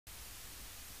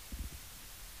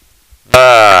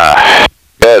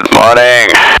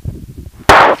morning.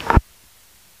 1,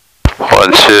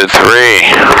 2, 3.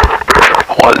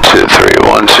 1, 2, 3.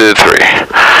 1, 2, 3.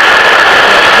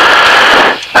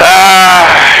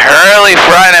 Early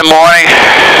Friday morning.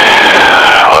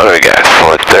 What do we got?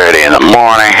 4:30 in the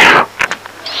morning.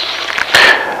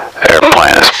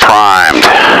 Airplane is primed.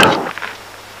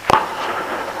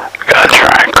 Gotta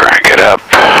try and crank it up.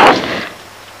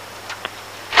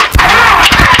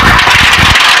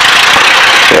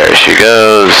 There she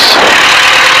goes.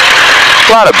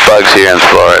 A lot of bugs here in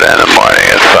Florida in the morning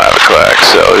at 5 o'clock,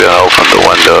 so we're gonna open the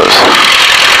windows,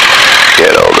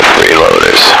 get all the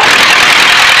freeloaders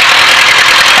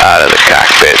out of the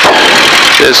cockpit.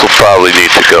 This will probably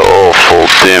need to go all full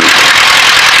dim.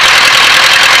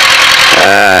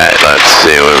 Alright, let's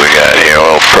see what we got here.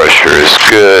 Oil pressure is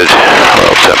good.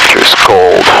 Oil temperature is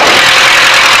cold.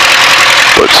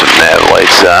 Put some nav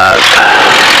lights on.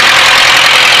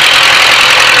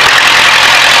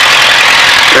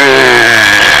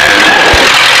 And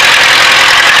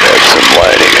got some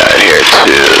lighting out here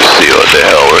too to see what the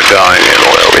hell we're going and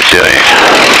what we're doing.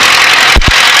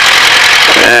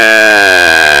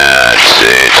 And let's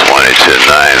see,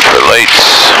 22.9 for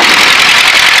lights.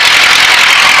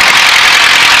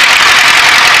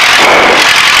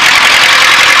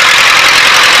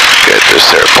 Get this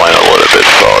airplane a little bit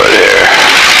forward here.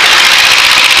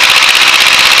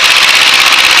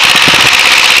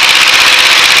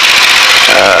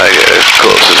 Get as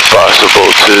close as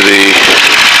possible to the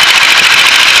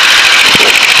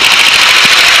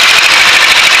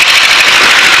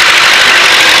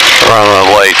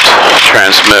light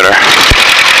transmitter.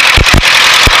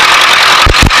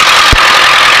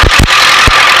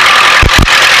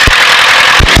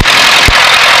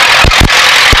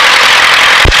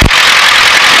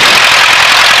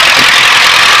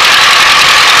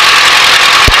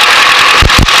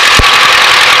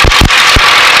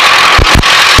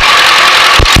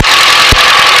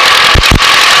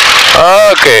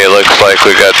 Okay, looks like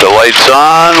we got the lights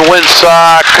on,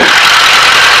 windsock,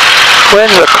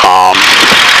 winds are calm.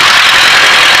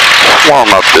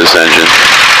 Warm up this engine.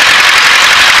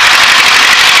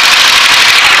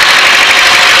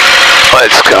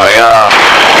 Lights going off,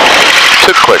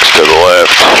 2 clicks to the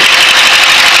left,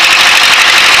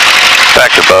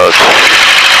 back to both,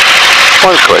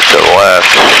 1 click to the left,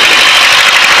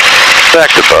 back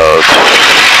to both,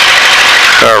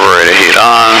 carburetor heat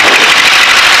on.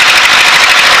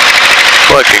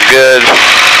 Looking good.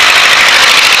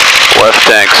 Left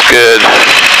tank's good.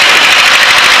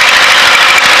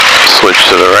 Switch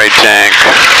to the right tank.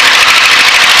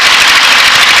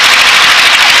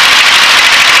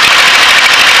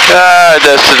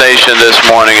 Destination this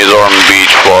morning is Ormond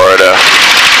Beach, Florida.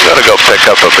 Gotta go pick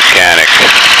up a mechanic.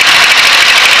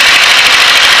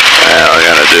 And we're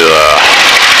gonna do a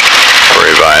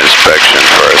pre-buy inspection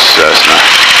for a Cessna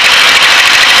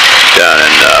down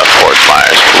in Fort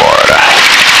Myers, Florida.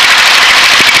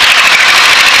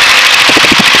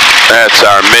 That's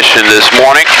our mission this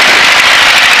morning.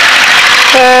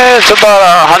 It's about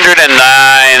 109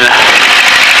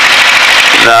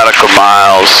 nautical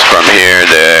miles from here to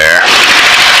there.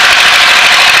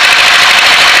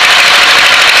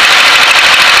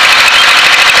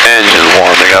 Engine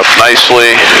warming up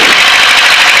nicely.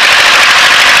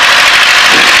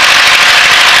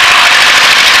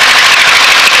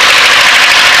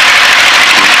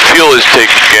 Fuel is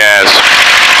taking gas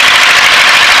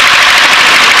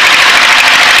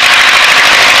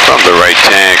from the right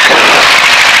tank.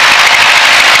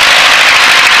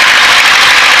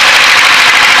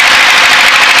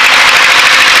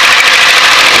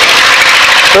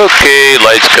 Okay,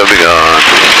 lights coming on.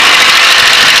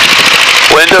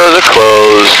 Windows are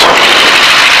closed.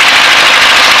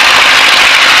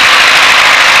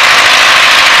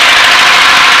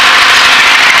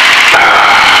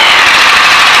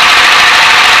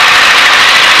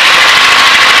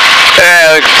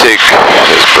 And we can take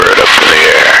this bird up in the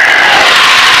air.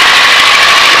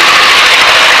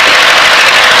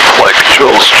 Flight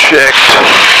controls checked.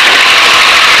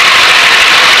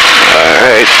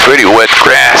 Alright, pretty wet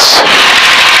grass.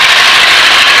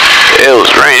 It was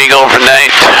raining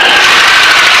overnight.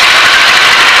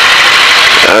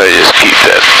 Just keep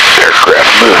that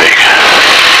aircraft moving.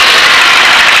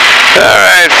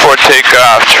 Alright, for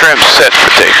takeoff, trim set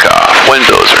for takeoff.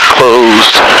 Windows are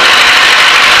closed.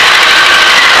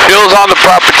 Fuel's on the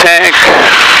proper tank.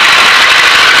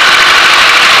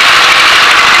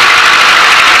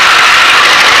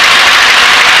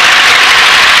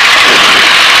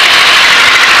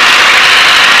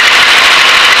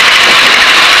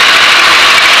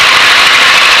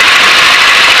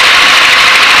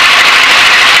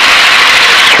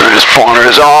 corner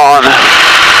is on.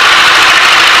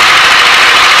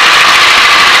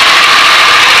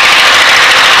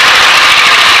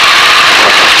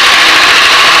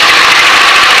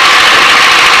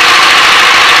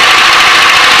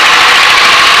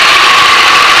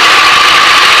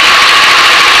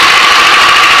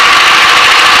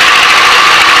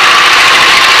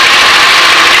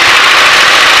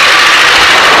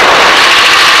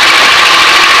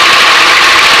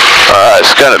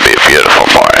 It's going to be a beautiful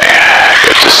morning.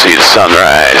 Get to see the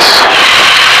sunrise.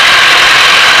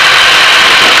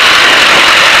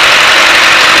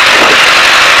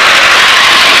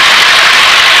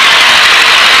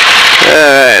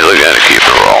 Alright, we're going to keep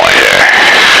it rolling here.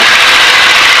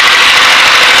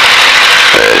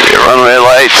 There's your runway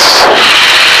lights.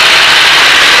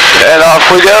 And off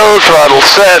we go, throttle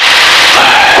set.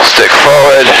 Stick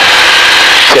forward.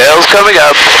 Tail's coming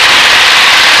up.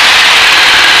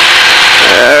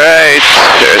 Alright,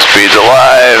 airspeed's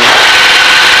alive.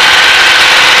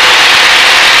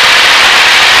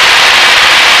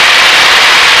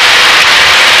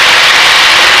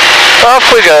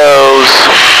 Off we goes.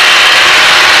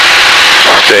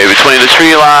 Stay between the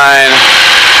tree line.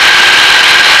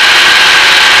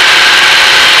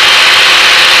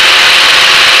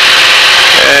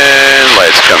 And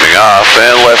lights coming off,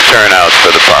 and left turn out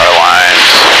for the power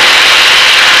lines.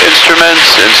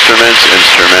 Instruments, instruments,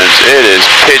 instruments. It is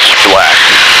pitch black.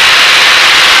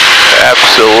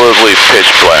 Absolutely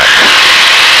pitch black.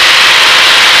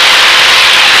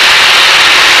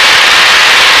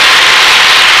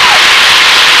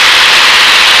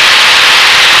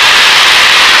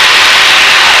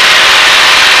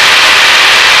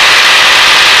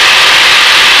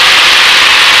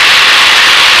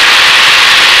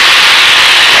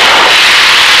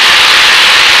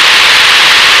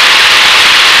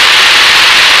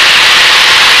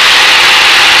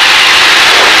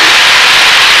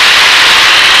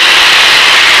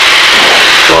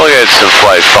 We'll get some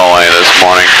flight following this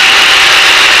morning.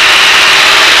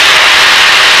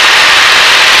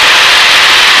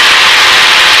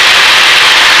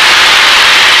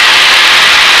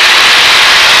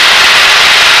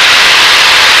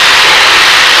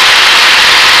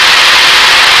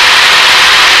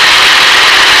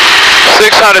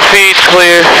 .600 feet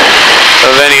clear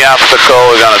of any obstacle.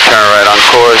 We're going to turn right on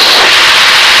course.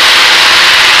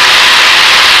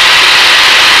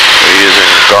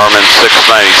 Using the Garmin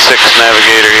 696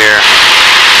 navigator here.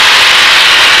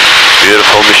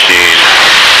 Beautiful machine.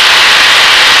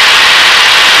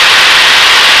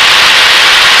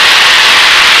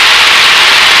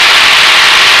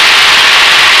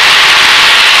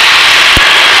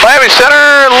 Miami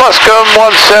Center, Luscombe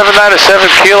 1797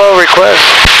 kilo request.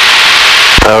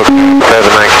 Okay,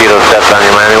 79 kilo steps on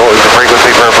your Miami. What was the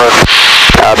frequency for approach?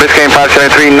 Biscayne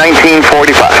 573,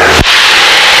 1945.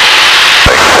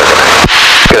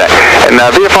 Good day. And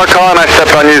VFR call, and I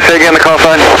stepped on you. Say again the call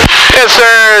sign? Yes,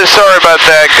 sir. Sorry about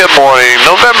that. Good morning.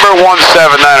 November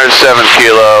 1797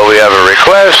 kilo. We have a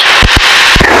request.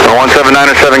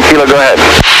 1797 kilo, go ahead.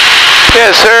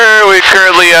 Yes, sir. We're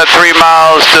currently 3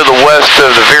 miles to the west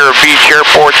of the Vero Beach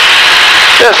Airport.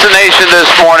 Destination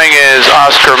this morning is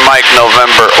Oscar Mike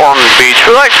November, Ormond Beach.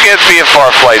 We'd like to get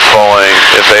VFR flight following,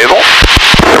 if able.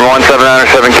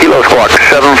 1797 kilo, squawk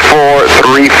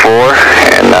 7434,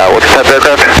 and what's the type of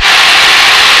aircraft?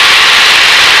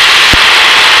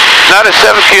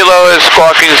 97 kilo is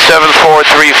squawking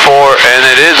 7434, and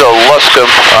it is a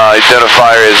Luscombe.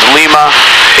 Identifier is Lima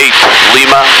 8,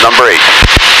 Lima number 8.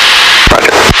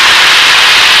 Roger.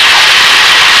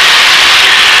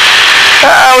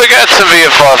 We got some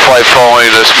VFR flight following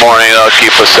this morning. That'll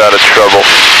keep us out of trouble.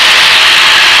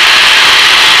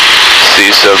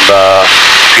 See some,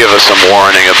 give us some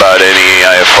warning about any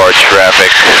IFR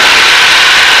traffic.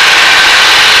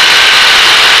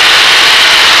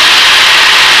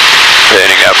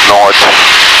 Heading up north.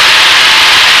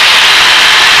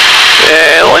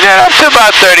 And we'll get up to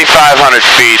about 3,500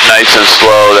 feet, nice and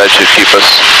slow. That should keep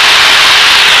us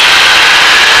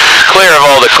clear of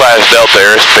all the Class Delta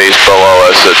airspace below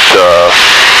us at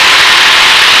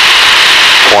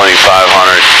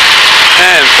 2,500.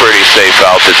 And pretty safe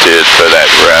altitude for that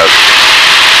route.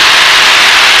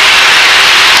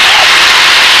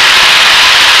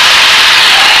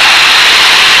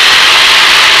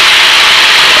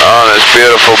 On this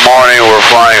beautiful morning, we're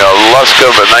flying a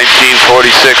Luscombe, a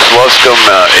 1946 Luscombe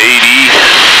 80.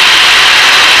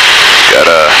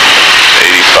 Got a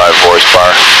 85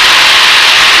 horsepower.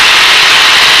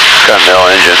 Continental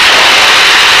engine.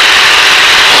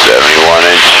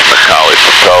 71-inch Macaulay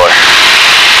propeller.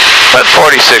 About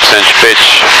 46-inch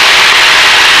pitch.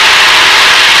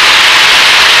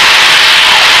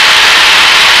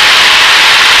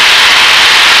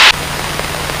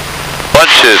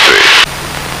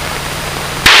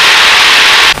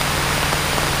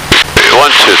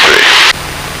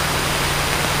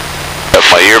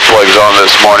 earplugs on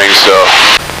this morning, so.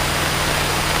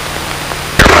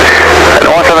 And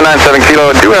 1797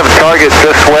 Kilo, do have a target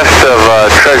just west of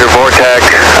Treasure Vortex,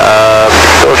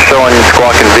 still showing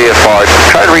squawking VFR.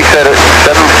 Try to reset it,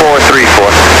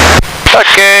 7434.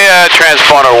 Okay,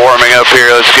 transponder warming up here.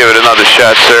 Let's give it another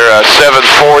shot, sir.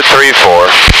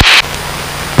 7434.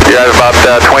 You're at about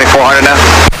 2400 now?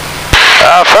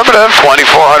 Affirmative,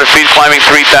 2400 feet, climbing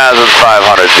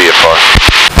 3,500 VFR.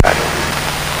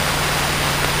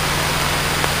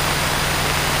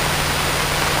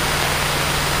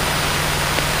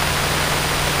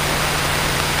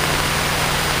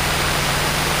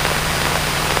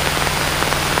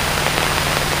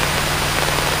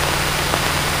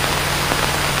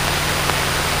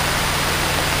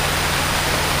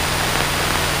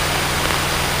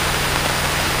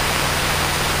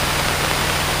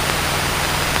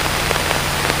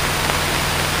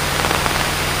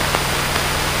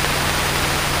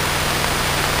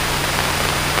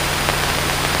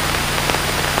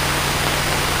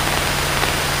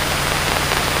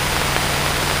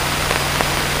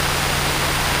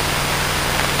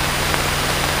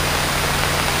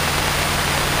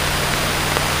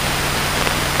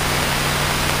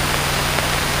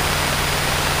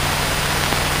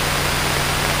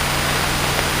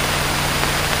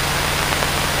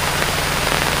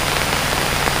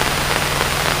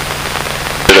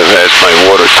 My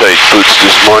watertight boots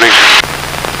this morning.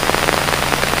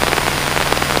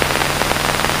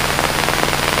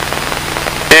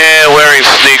 And wearing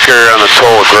sneaker on the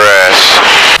tall grass.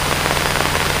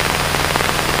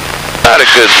 Not a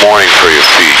good morning for your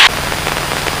feet.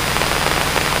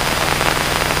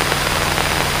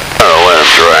 Oh, let them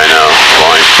dry now,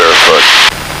 flying barefoot.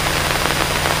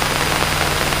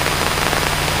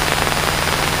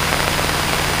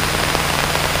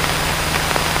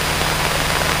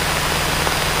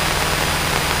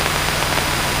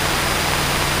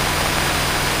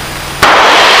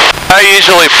 I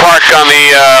usually park on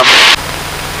the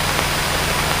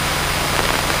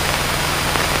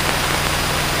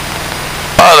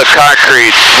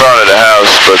concrete front of the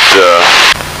house, but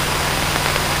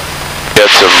got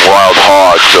some wild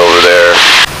hogs over there.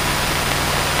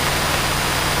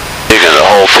 Taking the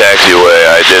whole taxiway,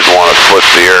 I didn't want to flip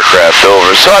the aircraft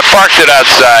over, so I parked it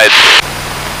outside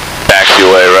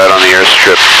taxiway right on the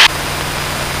airstrip.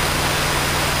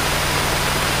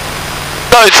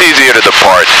 So it's easier to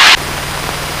depart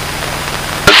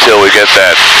until we get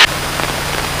that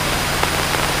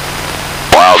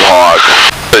wild hog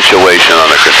situation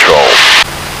under control.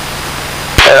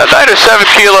 97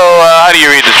 Kilo, how do you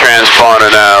read the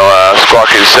transponder now?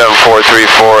 Squawking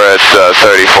 7434 at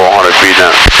 3,400 feet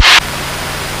now.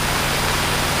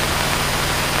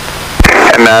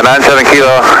 And 97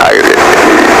 Kilo, I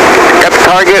got the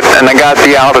target and I got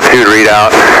the altitude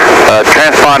readout.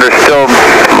 Transponder still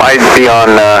might be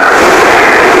on,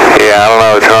 yeah, I don't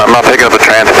know, I'm not picking up a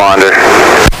transponder.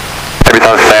 Maybe it's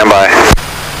on standby.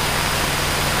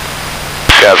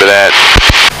 Copy that.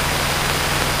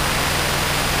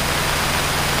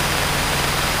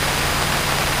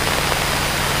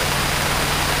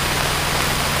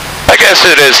 I guess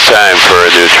it is time for a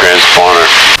new transponder.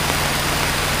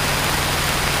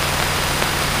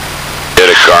 Get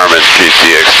a Garmin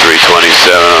GTX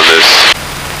 327 on this.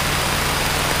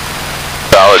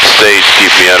 Solid state,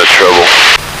 keep me out of trouble.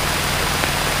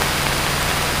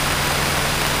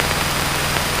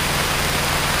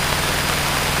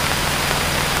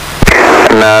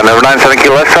 And number 97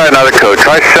 Kilo, let's try another code.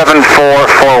 Try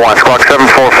 7441, squawk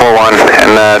 7441,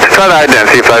 and just try the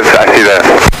ident, see if I see that.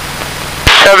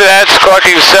 Copy that,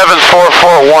 squawking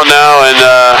 7441 now, and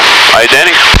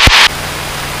identi.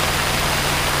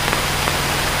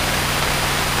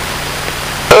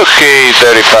 Okay,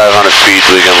 3,500 feet,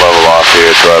 we can level off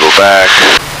here, throttle back.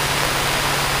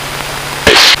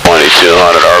 It's 2,200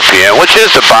 RPM, which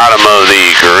is the bottom of the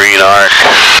green arc.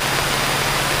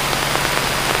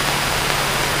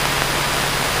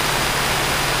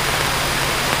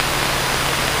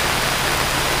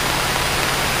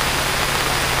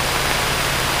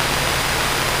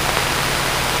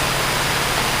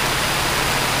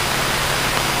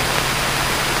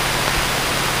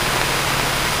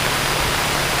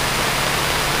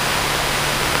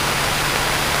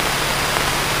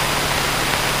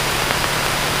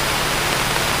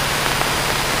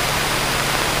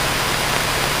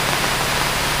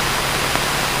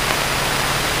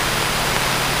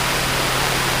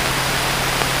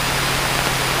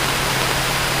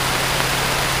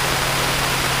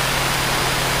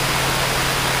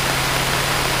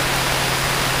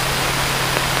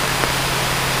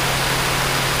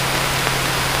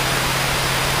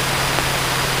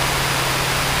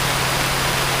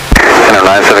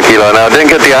 97 kilo. Now, I didn't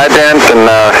get the ident, and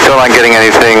still not getting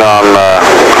anything on,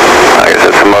 I guess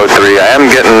it's a mode 3. I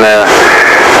am getting the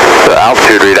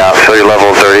altitude readout, show you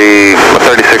level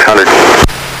 3600.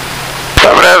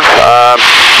 Affirmative.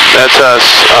 That's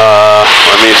us.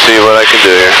 Let me see what I can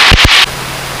do here.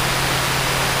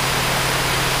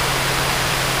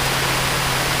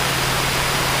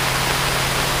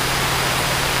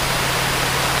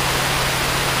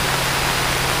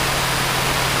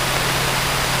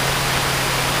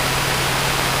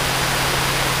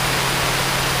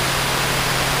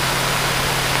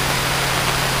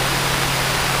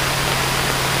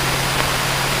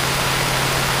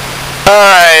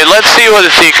 Alright, let's see what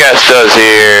the TCAS does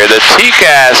here. The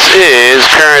TCAS is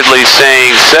currently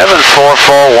saying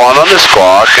 7441 on the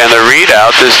squawk, and the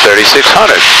readout is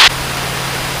 3600.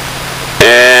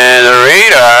 And the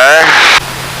radar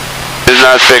is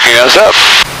not picking us up.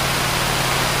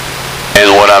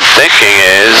 And what I'm thinking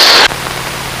is,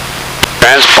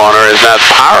 transponder is not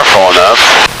powerful enough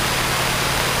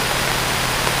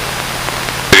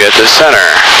to get to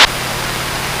center.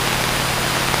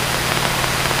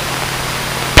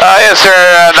 Yes, sir,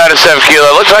 97 kilo.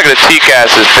 It looks like the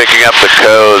TCAS is picking up the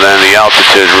code and the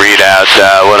altitude readout.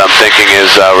 What I'm thinking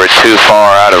is we're too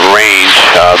far out of range.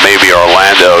 Maybe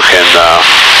Orlando can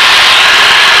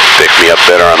pick me up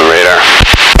better on the radar.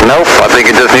 Nope, I think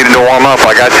it just needed to warm up.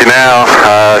 I got you now.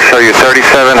 Show you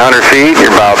 3,700 feet.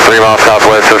 You're about 3 miles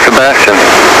southwest of Sebastian.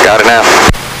 Got it now.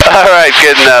 All right,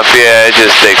 good enough. Yeah, it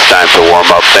just takes time to warm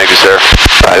up. Thank you, sir.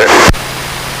 Right.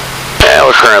 Yeah,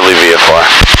 we're currently VFR.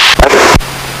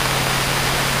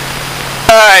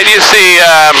 Alright, you see,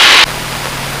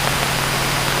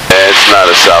 it's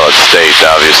not a solid state,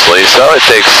 obviously, so it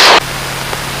takes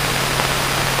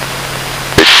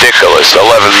ridiculous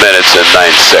 11 minutes and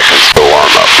 9 seconds to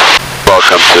warm up.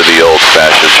 Welcome to the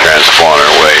old-fashioned transponder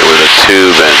way with a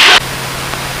tube and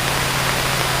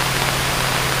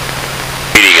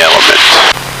heating element.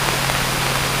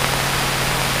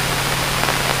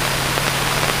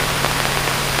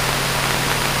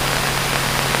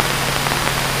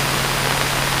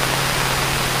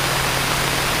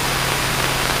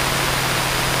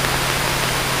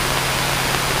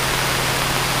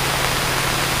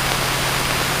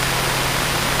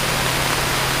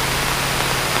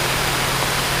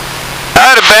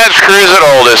 Not a bad cruise at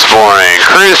all this morning.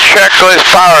 Cruise checklist,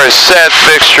 power is set,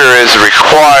 fixture is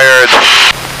required.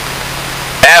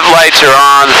 Nav lights are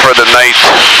on for the night.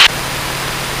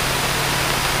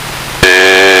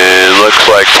 And looks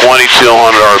like 2200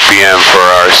 RPM for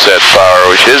our set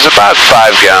power, which is about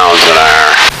 5 gallons an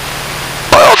hour.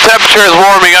 Oil temperature is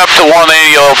warming up to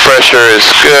 180, oil pressure is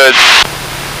good.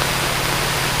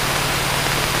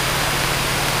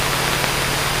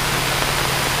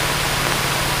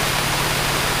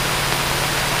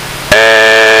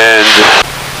 And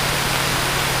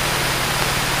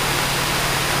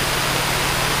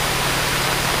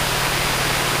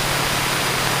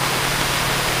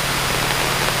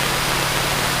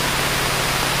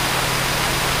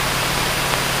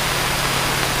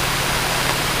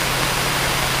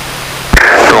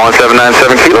The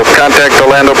 1797 kilos, contact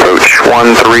Orlando approach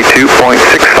 132.65.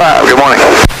 Good morning.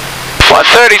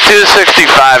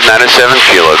 132.65, 97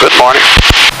 kilo. Good morning.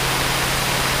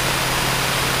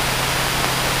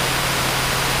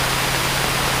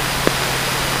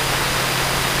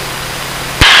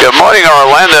 Good morning,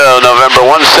 Orlando, November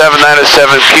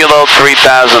 1797 kilo,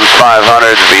 3,500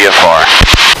 VFR.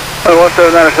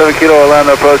 1797 kilo,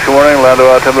 Orlando approach, good morning. Orlando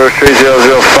altimeter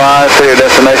 3005, say your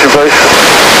destination please.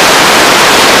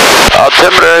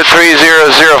 Altimeter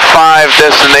 3005,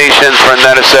 destination for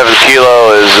 97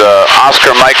 kilo is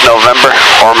Oscar Mike November,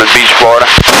 Ormond Beach, Florida.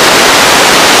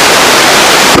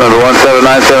 Number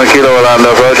 1797 kilo,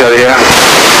 Orlando approach, out of here.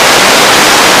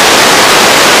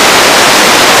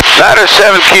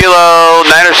 97 kilo,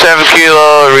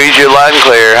 read you loud and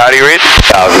clear. How do you read?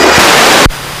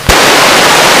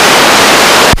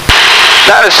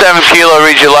 97 kilo,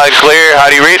 read you loud and clear.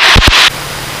 How do you read?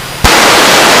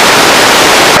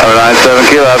 97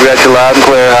 kilo, I've got you loud and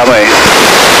clear. How many?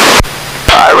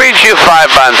 I read you 5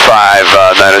 on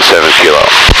 5, 97 kilo.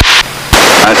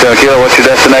 97 kilo, what's your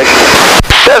destination?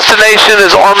 Destination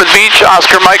is Ormond Beach,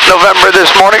 Oscar Mike November this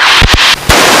morning.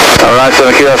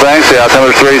 97 kilo, thanks. The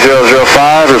altimeter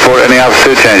 3005, report any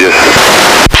altitude changes.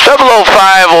 005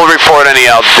 will report any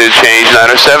altitude change,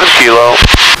 97 kilo.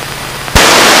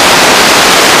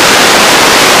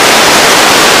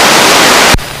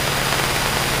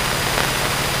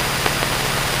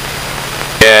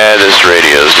 Yeah, this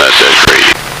radio's not that great.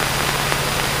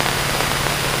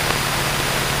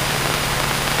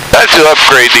 I have to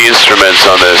upgrade the instruments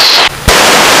on this.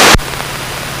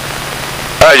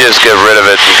 I just get rid of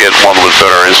it and get one with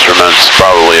better instruments,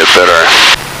 probably a better.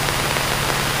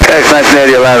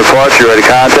 X-1980 Atlanta report, you ready to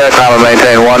contact, climb and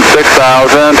maintain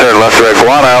 16,000, turn left to direct 10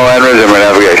 and resume your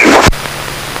navigation.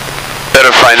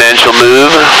 Better financial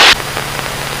move.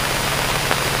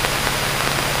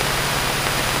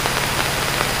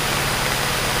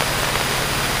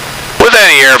 With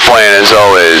any airplane, it's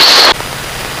always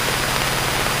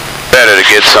better to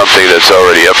get something that's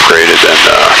already upgraded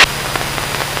than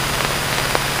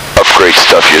upgrade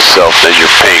stuff yourself, then you're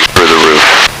paying through the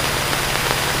roof.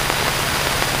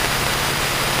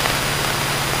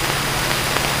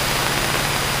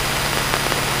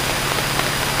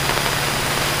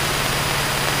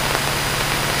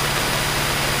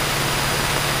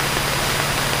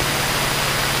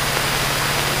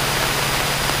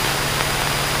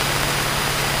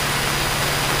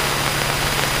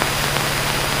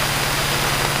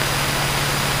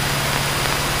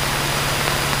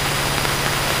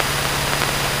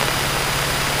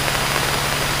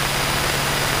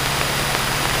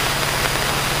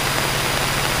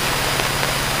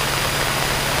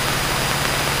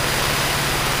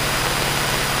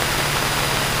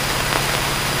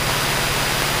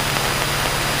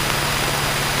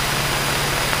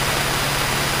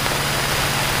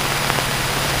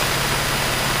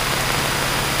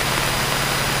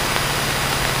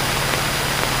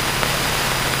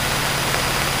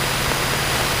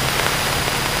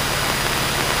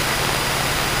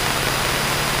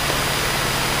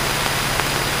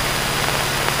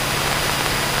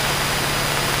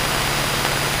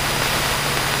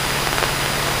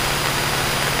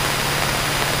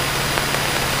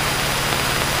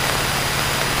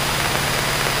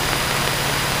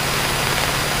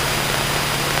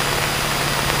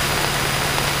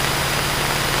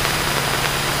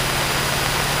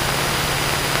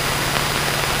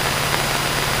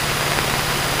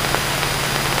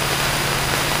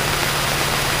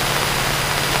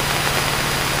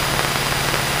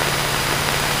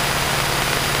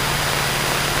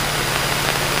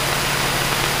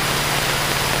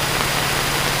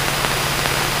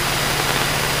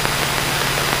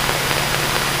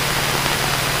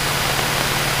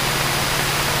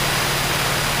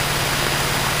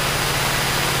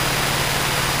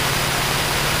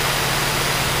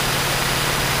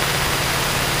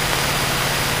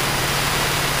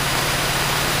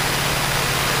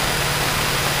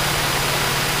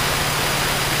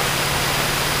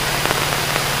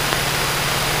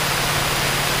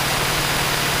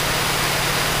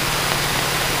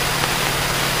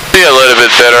 A little bit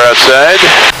better outside.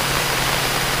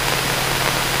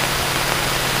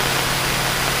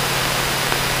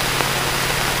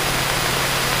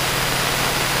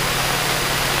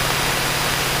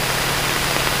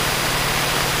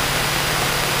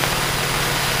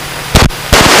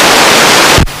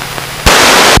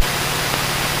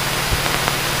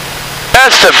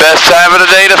 That's the best time of the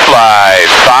day to fly.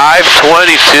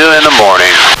 5:22 in the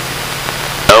morning.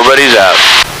 Nobody's out.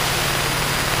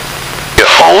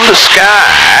 On the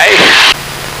sky.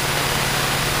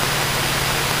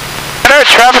 And our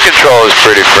traffic control is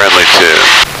pretty friendly too.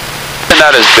 They're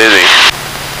not as busy.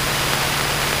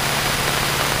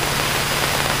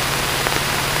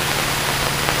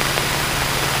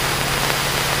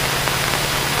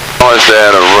 Always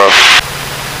had a rough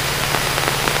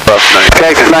night.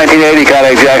 Texas 1980,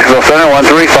 contact Jacksonville Center,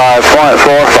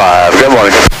 135.45. Good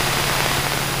morning.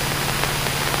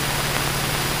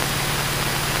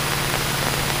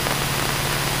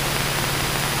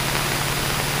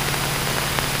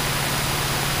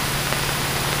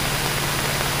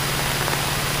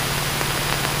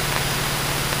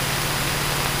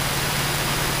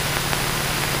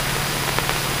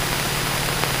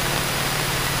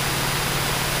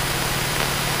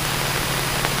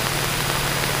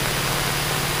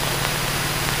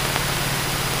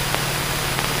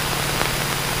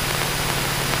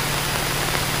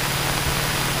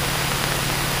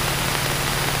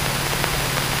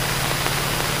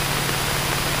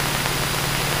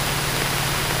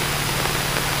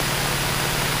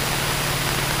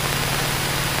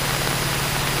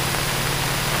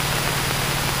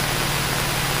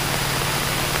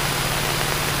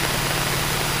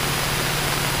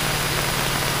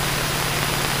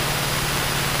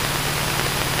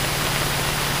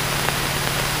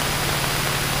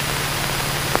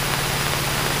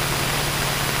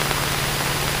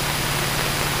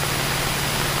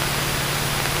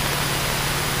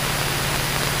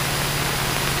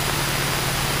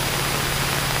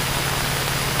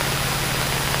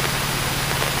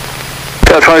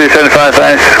 Got 2275,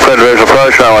 thanks. Clear to visual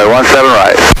approach, runway 17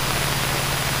 right.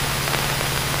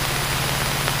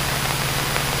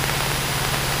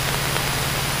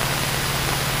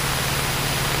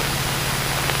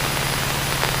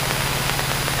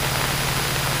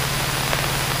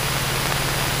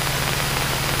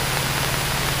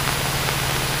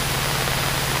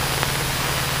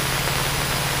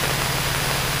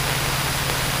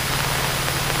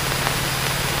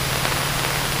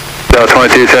 Hotel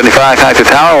 2275, connect to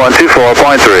tower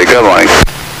 124.3. Good morning.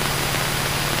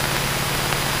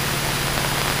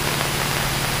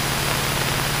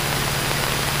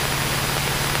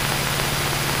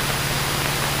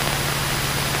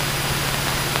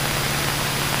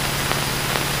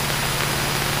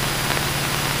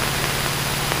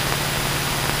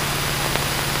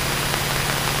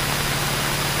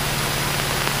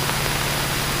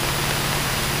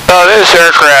 So this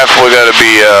aircraft we're going to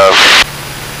be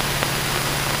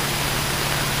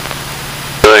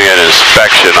doing an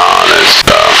inspection on.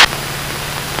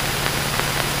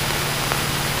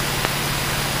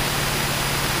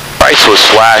 Price was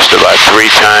slashed about 3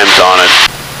 times on it.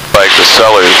 Like the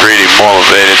seller is really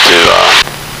motivated to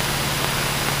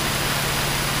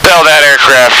sell that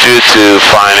aircraft due to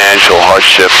financial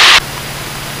hardship.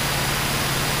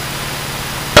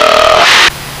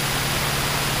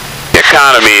 The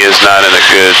economy is not in a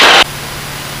good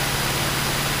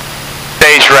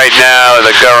stage right now.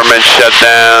 The government shut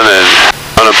down and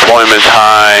unemployment's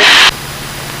high.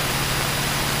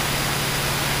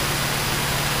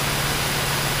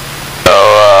 So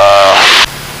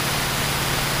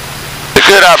it's a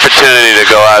good opportunity to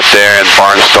go out there and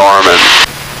barnstorm and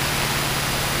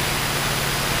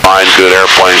find good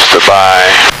airplanes to buy.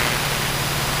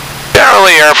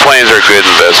 Generally, airplanes are good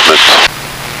investments.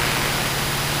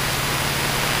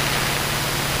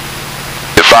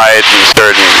 Buy it in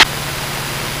certain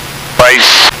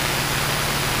price.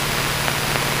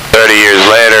 30 years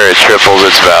later, it triples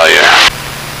its value.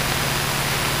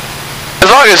 As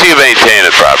long as you maintain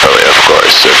it properly, of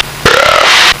course. If you're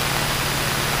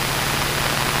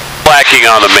lacking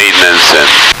on the maintenance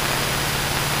and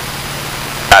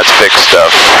not fixed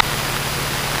stuff,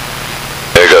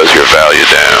 there goes your value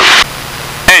down.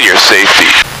 And your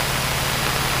safety.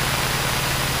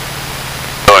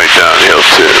 Going downhill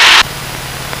too.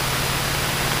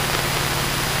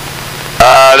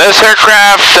 This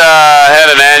aircraft had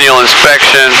an annual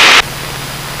inspection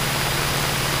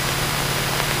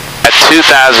at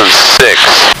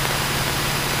 2006.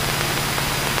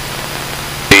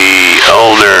 The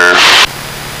owner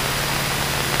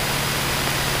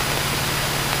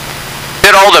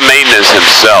did all the maintenance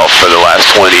himself for the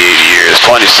last 28 years,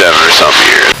 27 or some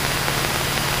years.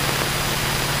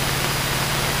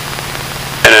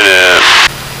 And then a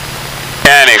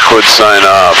mechanic would sign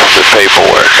off the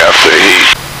paperwork after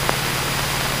he...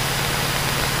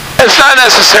 It's not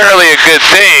necessarily a good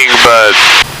thing, but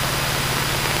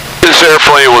this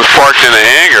airplane was parked in a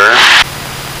hangar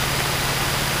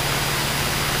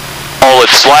all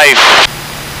its life.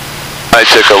 I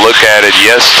took a look at it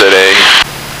yesterday,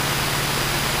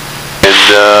 and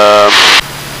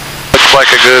looks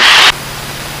like a good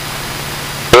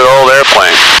old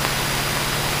airplane.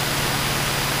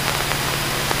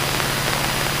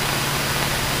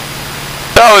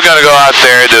 So we're going to go out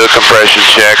there, do a compression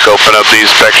check, open up the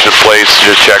inspection plates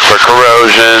to check for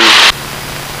corrosion,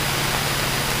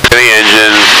 the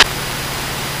engine,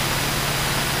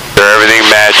 sure everything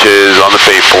matches on the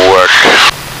paperwork.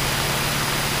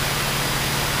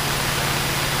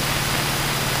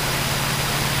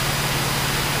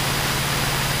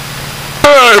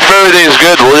 If everything's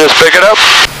good, we'll just pick it up.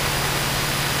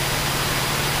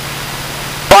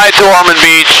 Fly to Ormond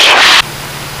Beach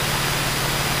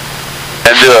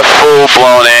and do a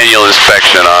full-blown annual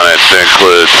inspection on it to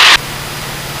include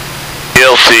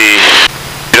ELT,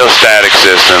 hydrostatic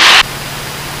system,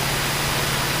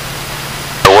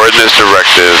 airworthiness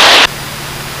directive,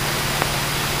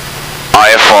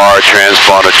 IFR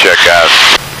transponder checkout,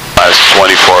 last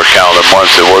 24 calendar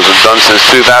months. It wasn't done since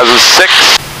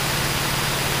 2006.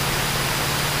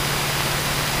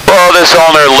 Well, this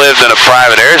owner lived in a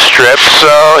private airstrip,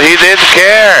 so he didn't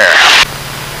care.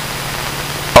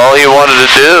 All he wanted to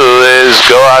do is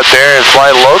go out there and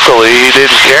fly locally. He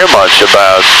didn't care much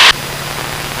about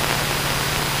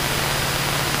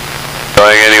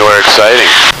going anywhere exciting.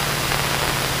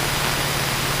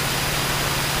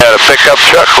 Had a pickup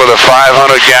truck with a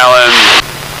 500-gallon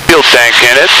fuel tank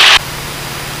in it.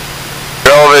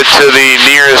 Drove it to the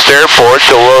nearest airport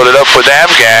to load it up with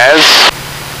avgas.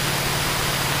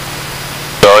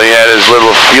 So he had his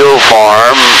little fuel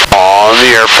farm on the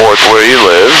airport where he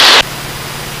lives.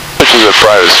 Which is a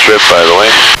private strip, by the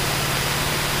way.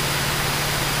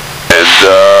 And,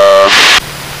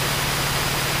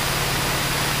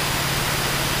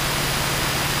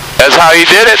 that's how he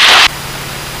did it.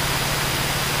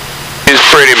 He's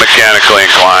pretty mechanically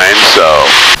inclined, so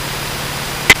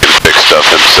he can fix stuff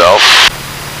himself.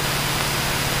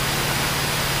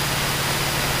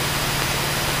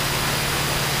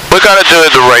 We gotta do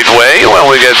it the right way when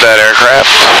we get that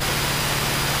aircraft.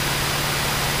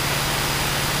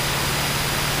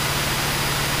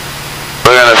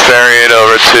 We're going to ferry it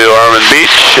over to Ormond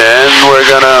Beach, and we're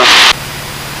going to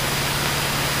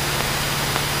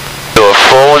do a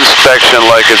full inspection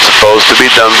like it's supposed to be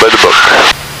done by the book.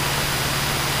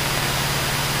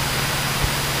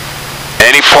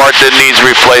 Any part that needs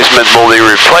replacement will be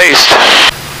replaced.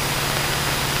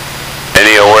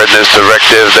 Any awareness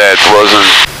directive that wasn't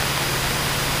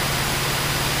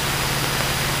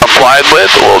complied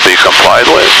with will be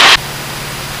complied with.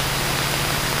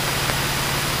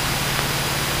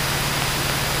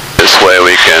 This way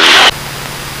we can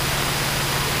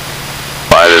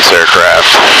fly this aircraft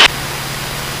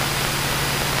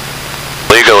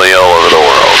legally all over the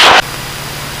world.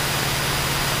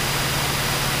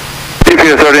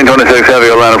 GPS 1326 Heavy,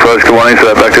 Atlanta approach, good morning,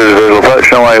 set back to the visual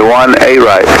approach, runway 18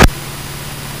 right.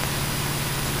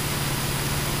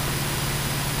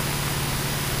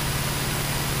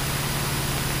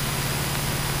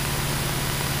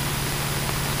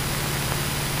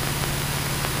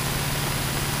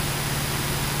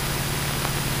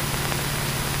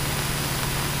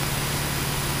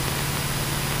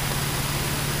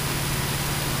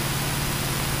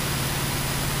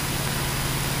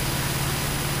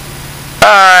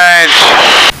 Alright.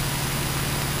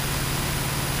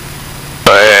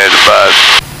 Go ahead, about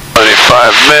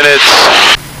 25 minutes.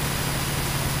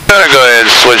 Gonna go ahead and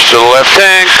switch to the left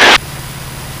tank.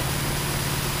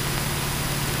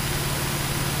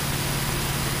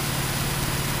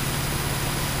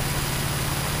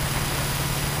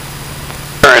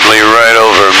 Currently right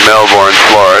over Melbourne,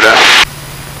 Florida.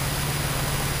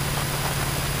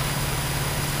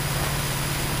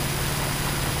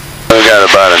 We've got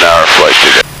about an hour flight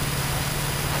to go.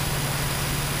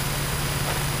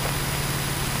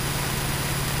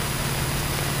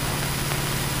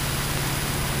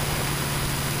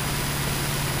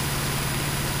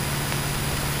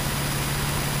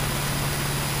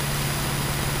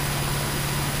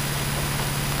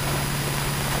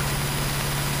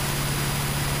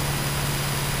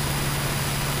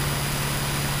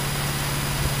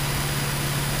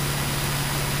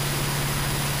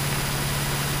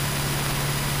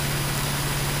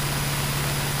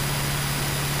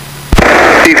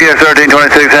 GPS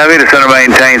 1326 Heavy, descend and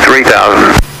maintain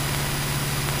 3000.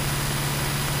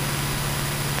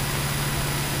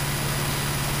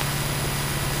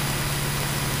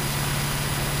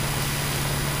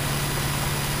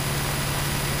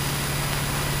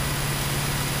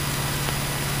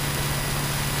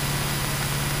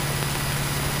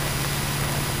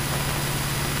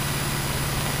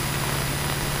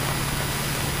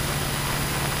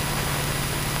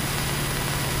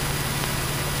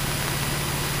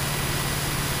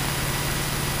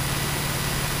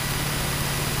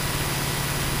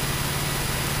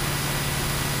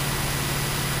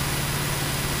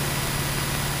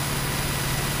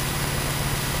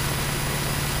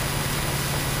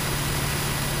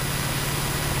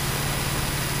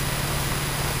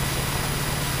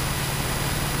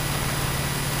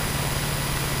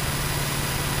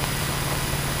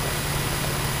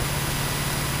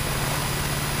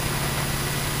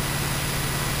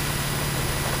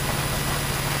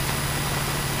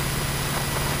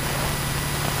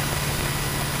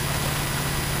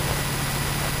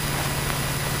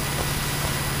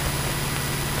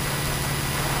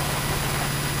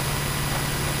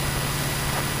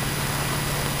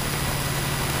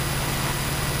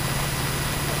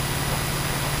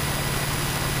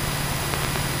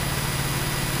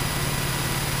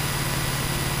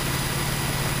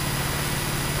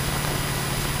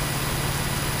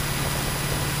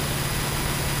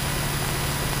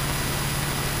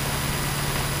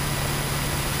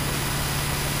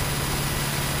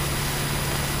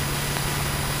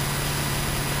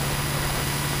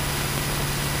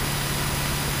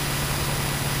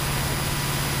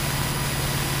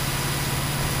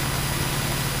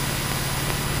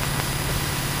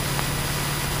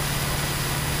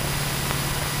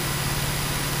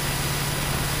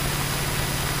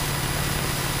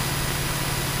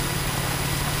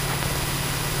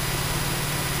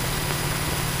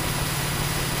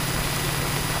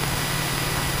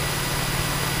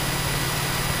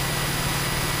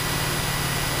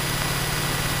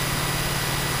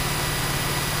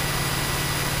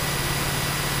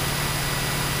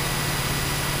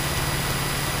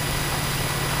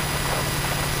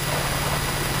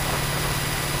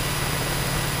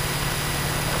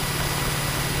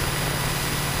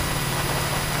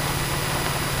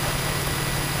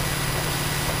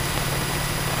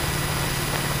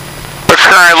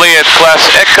 Currently at Class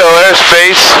Echo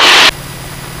airspace,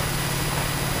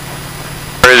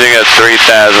 cruising at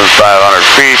 3,500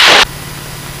 feet.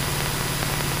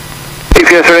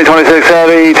 GPS 3026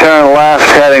 Heavy, turn left,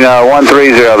 heading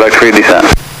 130, vector 3 descent.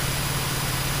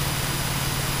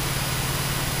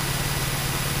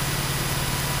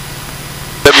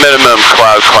 The minimum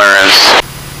cloud clearance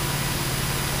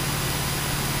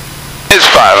is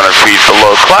 500 feet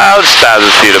below clouds, 1,000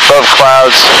 feet above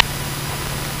clouds,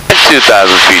 and 2,000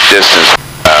 feet distance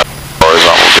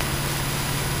horizontal.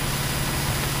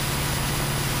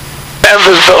 And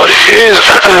visibility is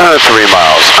 3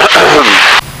 miles.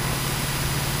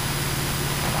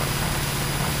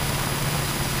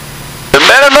 The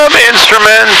minimum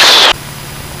instruments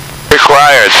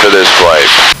required for this flight.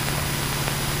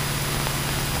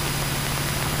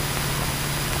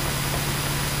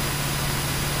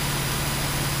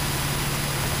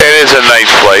 It is a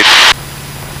night flight.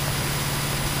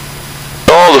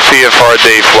 All the VFR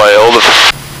day flight, all the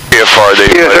VFR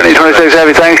day flight. 3026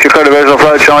 Heavy, thanks. Your code of visual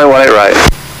approach, only 18 right.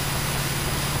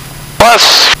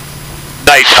 Plus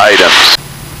night items.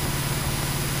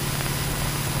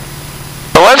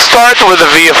 So let's start with the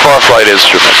VFR flight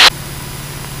instruments.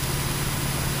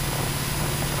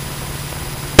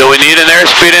 Do we need an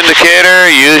airspeed indicator?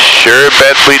 You sure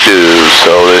bet we do.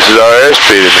 So this is our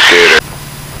airspeed indicator.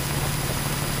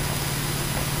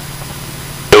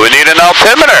 Do we need an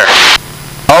altimeter?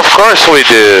 Of course we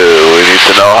do. We need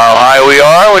to know how high we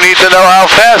are. We need to know how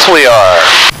fast we are.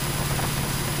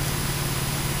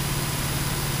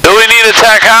 Do we need a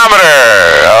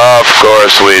tachometer? Of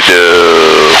course we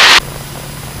do.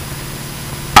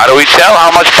 How do we tell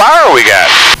how much power we got?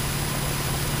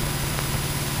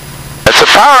 That's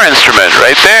a power instrument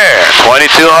right there,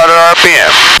 2200 RPM.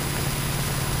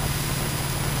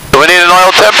 Do we need an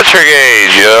oil temperature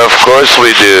gauge? Of course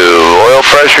we do. Oil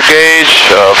pressure gauge?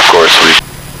 Of course we do.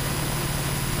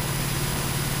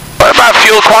 What about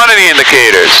fuel quantity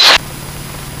indicators?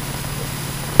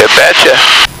 You betcha.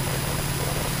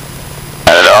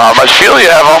 I don't know how much fuel you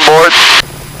have on board.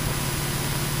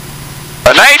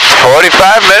 A night,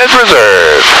 45 minutes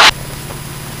reserve.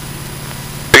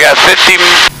 We got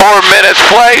 54 minutes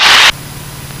flight.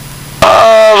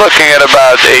 Looking at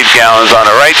about 8 gallons on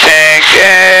the right tank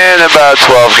and about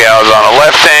 12 gallons on the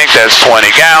left tank. That's 20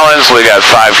 gallons. We got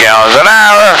 5 gallons an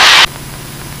hour.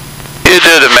 You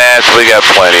do the math, we got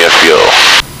plenty of fuel.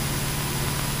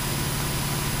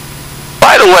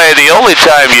 By the way, the only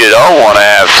time you don't want to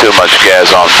have too much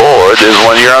gas on board is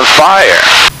when you're on fire.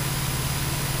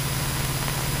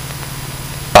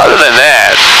 Other than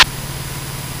that,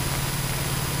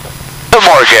 the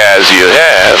more gas you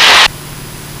have,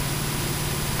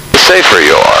 the safer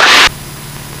you are.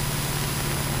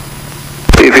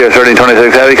 GPS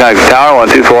 1326 Heavy, connect to tower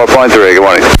 124.3. Good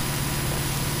morning.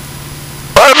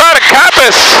 What about a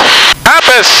compass?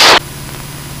 Compass!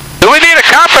 Do we need a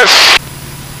compass?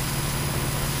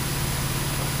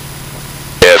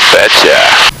 You betcha.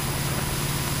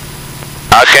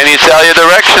 How can you tell your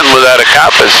direction without a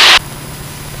compass?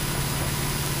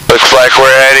 Looks like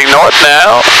we're heading north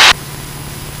now,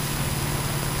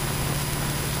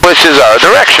 which is our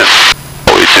direction.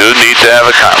 We do need to have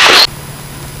a compass.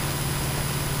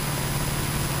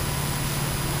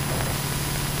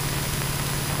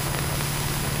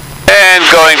 And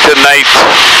going to night,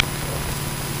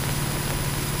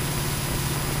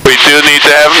 we do need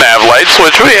to have nav lights,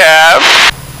 which we have.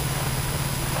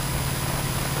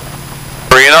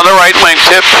 Green on the right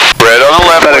wingtip, red on the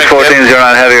left FedEx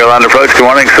 1409 Heavy, Orlando approach. Good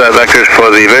morning. Set vectors for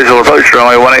the visual approach,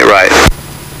 runway 18 right.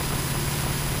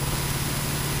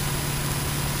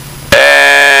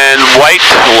 And white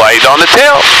light on the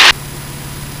tail.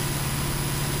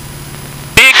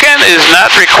 Beacon is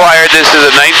not required. This is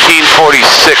a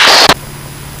 1946.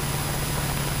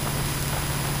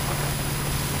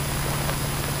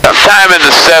 Sometime in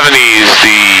the 70s,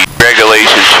 the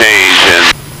regulation changed and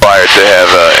required to have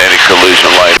any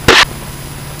collision light.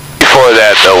 Before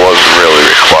that, that wasn't really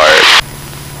required.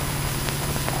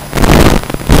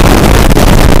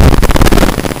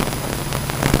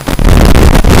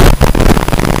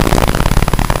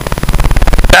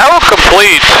 That will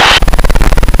complete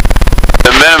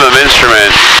the minimum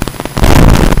instruments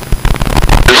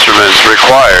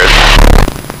required.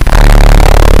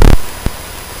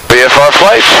 VFR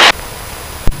flight.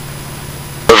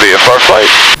 A VFR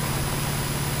flight.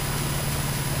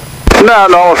 No,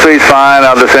 normal speed's fine.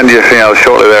 I'll just send you,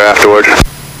 shortly there afterwards.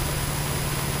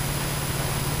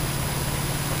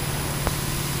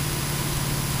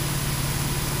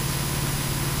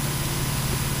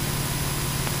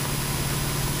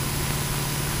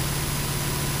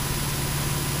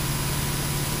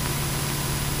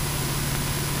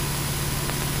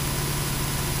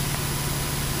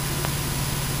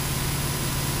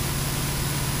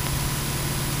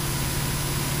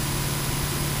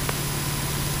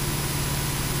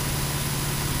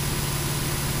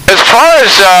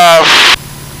 as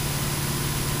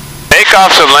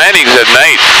takeoffs and landings at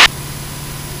night,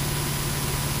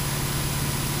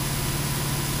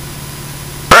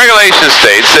 regulation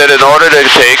states that in order to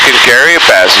take and carry a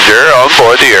passenger on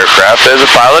board the aircraft as a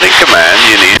pilot in command,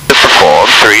 you need to perform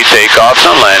 3 takeoffs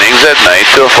and landings at night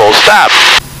to a full stop.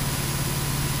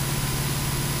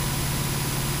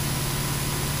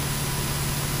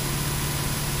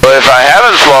 But if I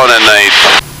haven't flown at night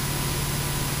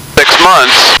 6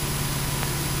 months,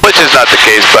 which is not the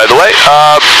case by the way,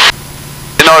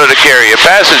 in order to carry a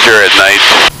passenger at night,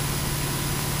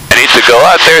 I need to go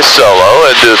out there solo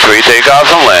and do 3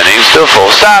 takeoffs and landings to a full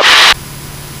stop.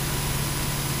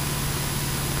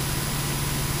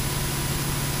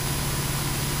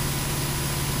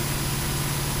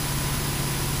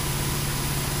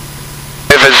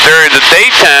 If it's during the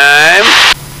daytime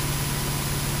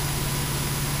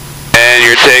and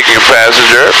you're taking a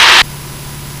passenger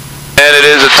and it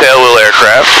is a tailwheel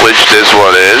aircraft, which this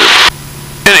one is,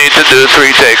 you need to do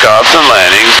 3 takeoffs and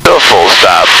landings to a full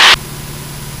stop.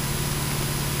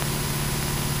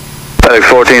 FedEx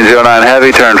 1409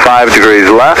 Heavy, turn 5 degrees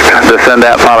left, descend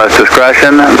at pilot's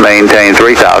discretion, maintain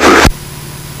 3000.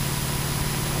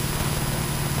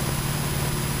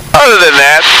 Other than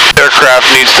that, aircraft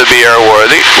needs to be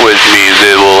airworthy, which means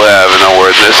it will have an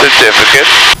airworthiness certificate,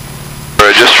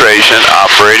 registration,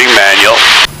 operating manual,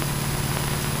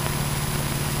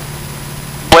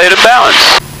 weight and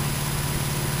balance.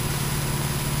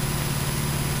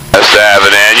 Has to have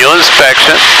an annual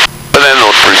inspection within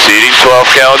the preceding 12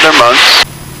 calendar months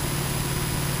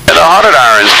and a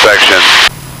 100-hour inspection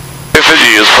if it's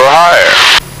used for hire.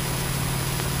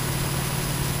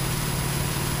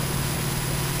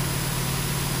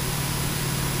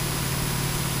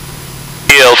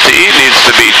 ELT needs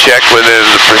to be checked within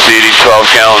the preceding 12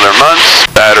 calendar months.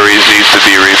 Batteries need to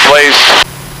be replaced.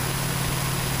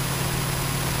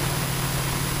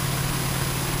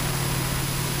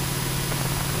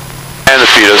 And the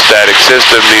pitot-static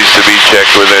system needs to be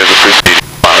checked within the preceding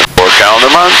 4 calendar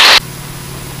months.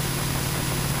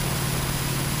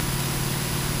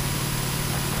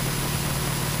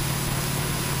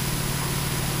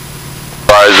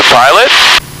 As far as the pilot,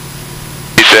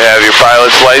 you need to have your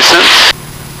pilot's license.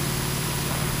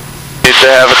 You need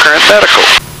to have a current medical.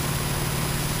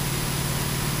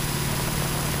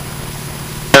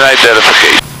 And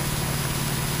identification.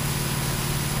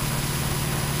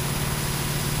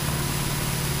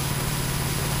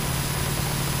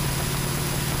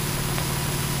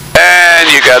 And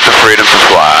you got the freedom to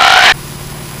fly.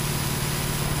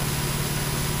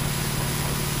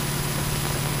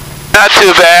 Not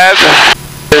too bad.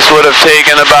 This would have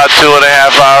taken about 2.5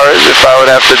 hours if I would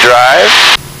have to drive.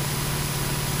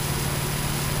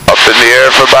 Up in the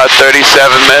air for about 37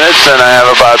 minutes and I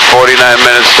have about 49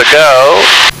 minutes to go.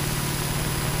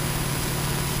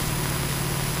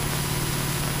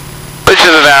 Which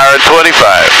is 1 hour and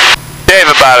 25. Save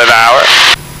about an hour.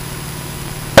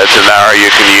 That's an hour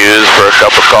you can use for a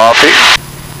cup of coffee.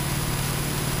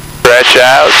 Stretch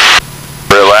out,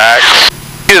 relax,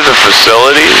 use the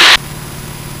facilities,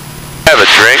 have a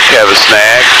drink, have a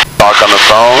snack, talk on the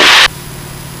phone,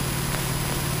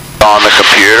 on the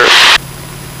computer,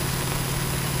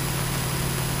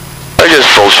 or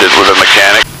just bullshit with a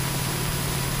mechanic.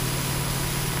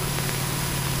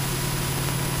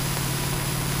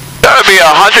 Gotta be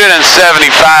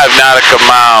 175 nautical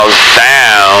miles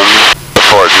down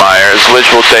Fort Myers, which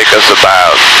will take us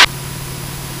about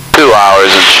 2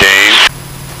 hours and change.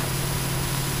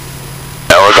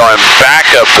 And we're going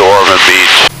back up to Ormond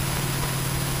Beach.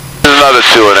 There's another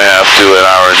 2.5 to an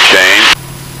hour and change.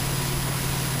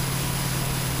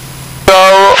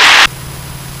 So,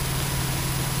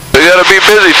 we gotta be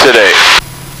busy today.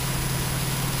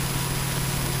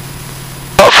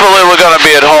 Hopefully we're gonna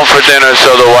be at home for dinner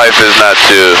so the wife is not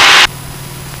too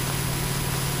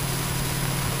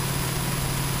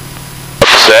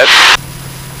upset.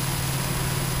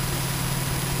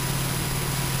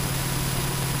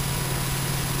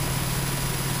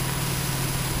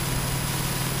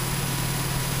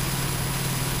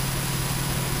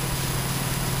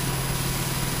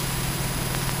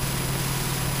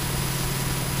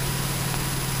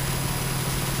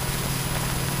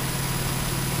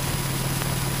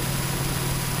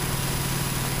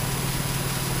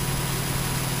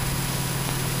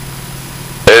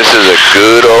 This is a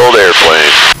good old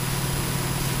airplane.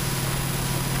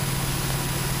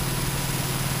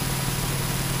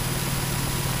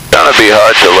 Gonna be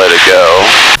hard to let it go.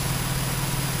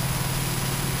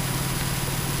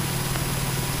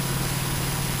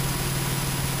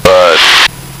 But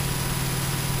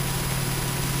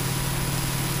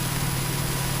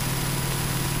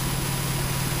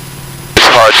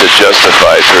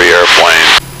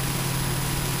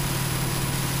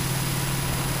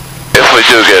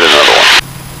do get another one.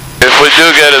 If we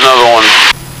do get another one,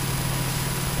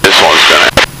 this one's gonna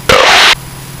have to go.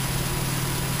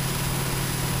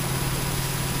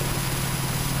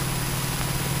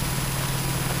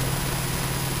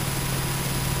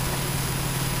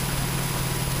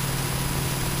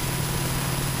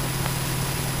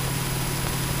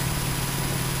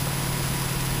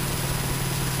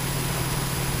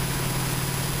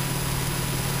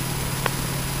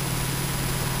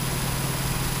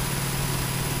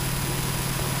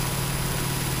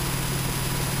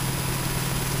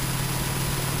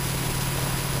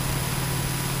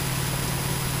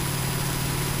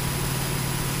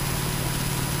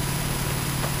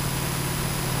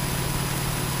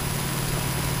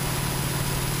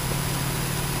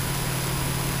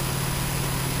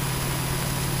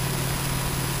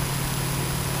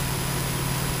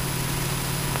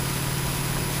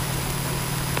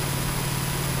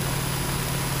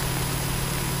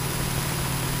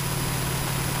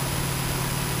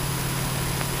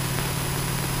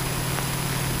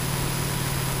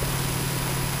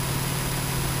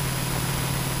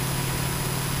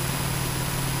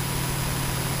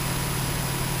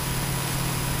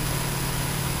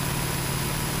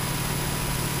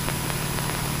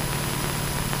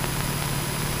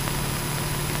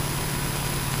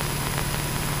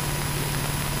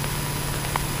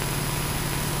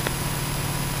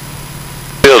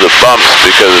 Feel the bumps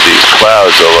because of these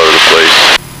clouds all over the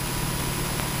place.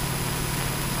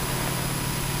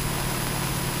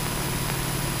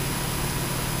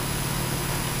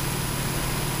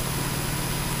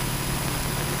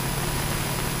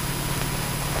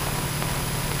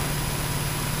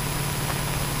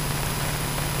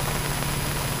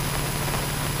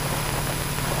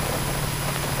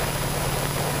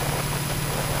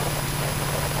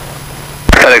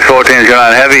 FedEx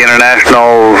 1409 Heavy,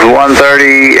 Internationals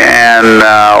 130 and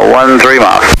 13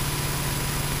 miles.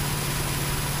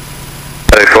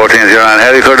 FedEx 1409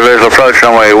 Heavy, clear to visual approach,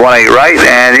 runway 18 right,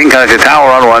 and you can connect your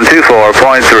tower on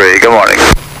 124.3. Good morning.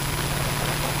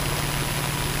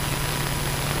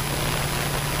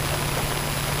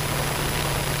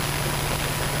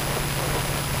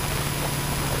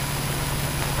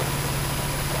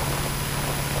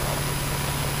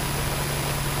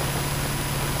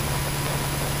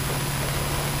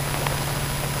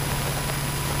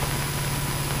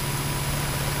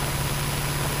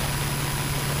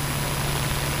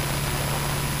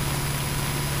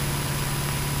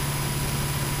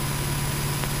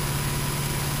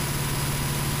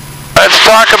 Let's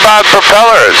talk about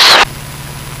propellers.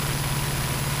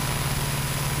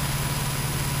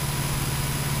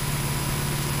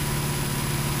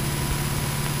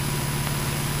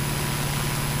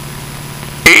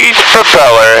 Each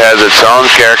propeller has its own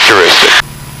characteristic.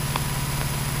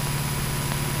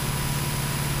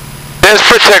 This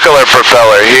particular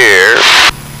propeller here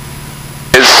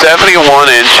is 71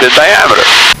 inch in diameter.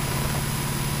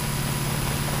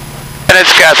 And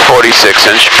it's got 46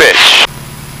 inch pitch.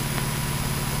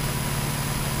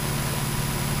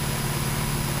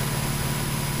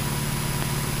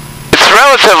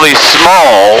 Relatively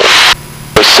small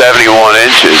for 71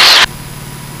 inches.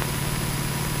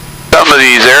 Some of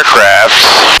these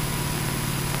aircrafts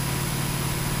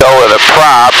go with a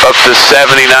prop up to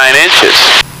 79 inches.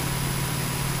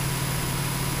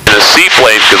 In a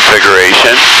seaplane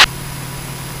configuration,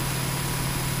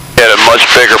 get a much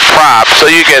bigger prop so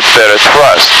you get better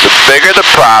thrust. The bigger the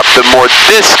prop, the more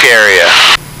disc area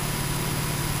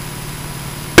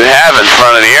you have in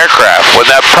front of the aircraft. When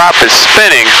that prop is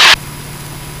spinning,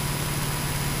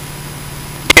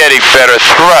 getting better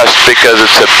thrust because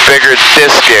it's a bigger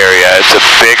disc area, it's a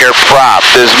bigger prop,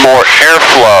 there's more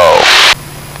airflow.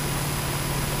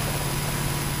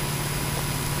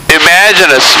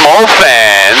 Imagine a small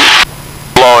fan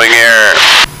blowing air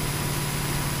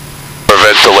for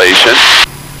ventilation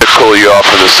to cool you off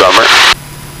in the summer,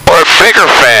 or a bigger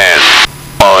fan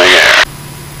blowing air.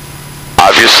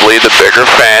 Obviously the bigger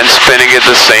fan spinning at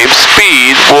the same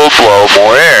speed will blow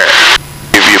more air,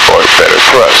 give you more better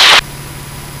thrust.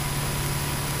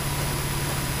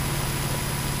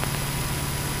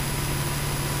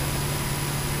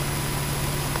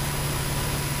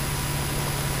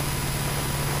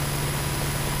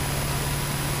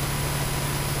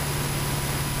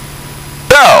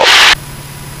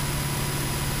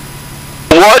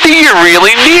 What do you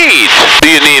really need? Do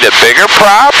you need a bigger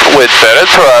prop with better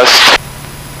thrust,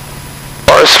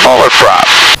 or a smaller prop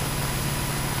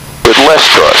with less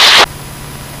thrust?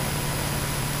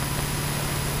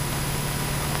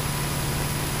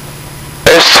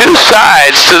 There's two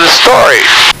sides to the story.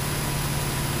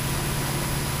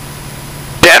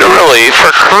 Generally, Generally,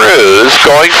 for cruise,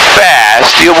 going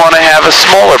fast, you want to have a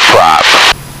smaller prop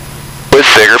with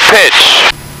bigger pitch.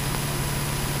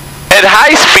 At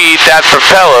high speed, that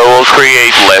propeller will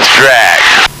create less drag.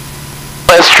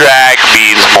 Less drag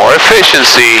means more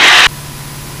efficiency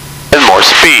and more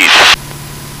speed.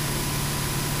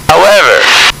 However,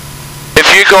 if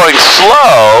you're going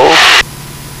slow,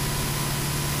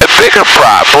 a bigger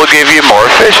prop will give you more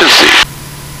efficiency.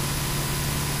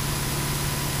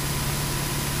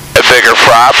 A bigger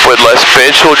prop with less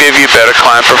pitch will give you better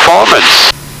climb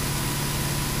performance.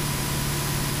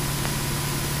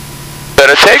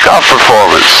 Better takeoff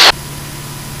performance.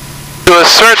 To a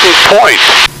certain point.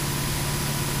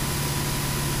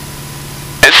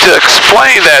 And to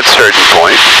explain that certain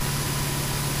point,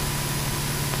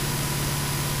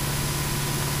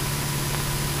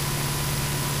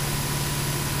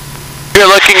 you're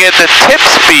looking at the tip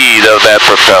speed of that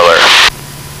propeller.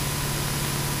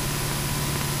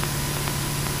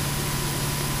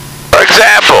 For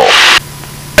example,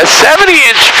 a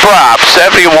 70-inch prop,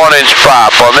 71-inch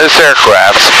prop on this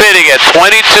aircraft spinning at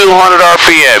 2200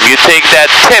 RPM. You take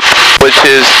that tip, which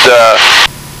is the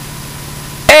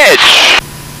edge.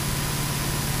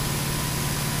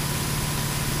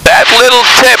 That little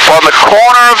tip on the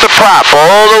corner of the prop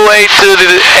all the way to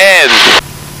the end.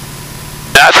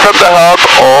 Not from the hub,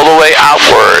 all the way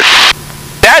outward.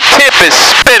 That tip is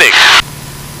spinning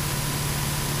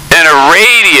in a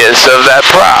radius of that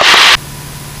prop.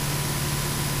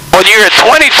 When you're at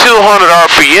 2200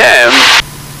 RPM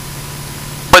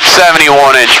with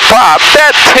 71-inch prop,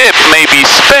 that tip may be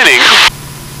spinning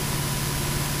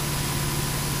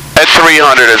at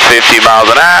 350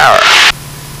 miles an hour.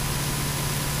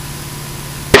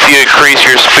 If you increase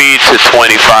your speed to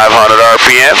 2500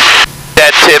 RPM,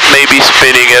 that tip may be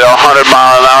spinning at 100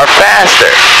 miles an hour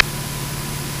faster.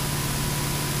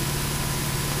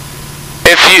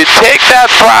 If you take that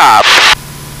prop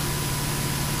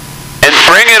and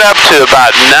bring it up to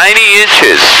about 90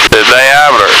 inches in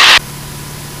diameter,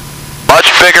 much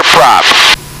bigger prop,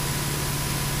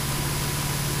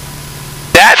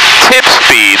 that tip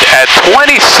speed at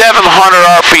 2700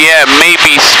 RPM may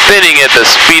be spinning at the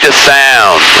speed of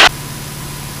sound.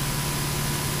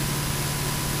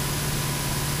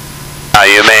 Now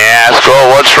you may ask, well,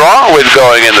 what's wrong with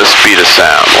going in the speed of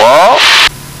sound? Well,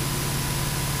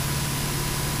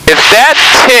 if that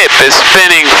tip is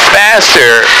spinning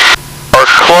faster or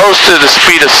close to the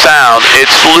speed of sound,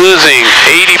 it's losing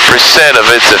 80% of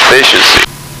its efficiency.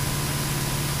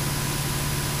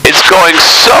 It's going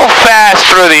so fast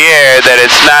through the air that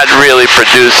it's not really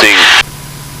producing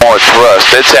more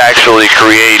thrust. It's actually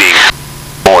creating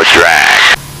more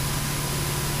drag.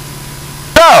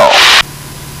 So,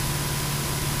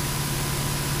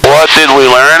 what did we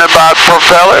learn about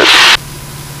propellers?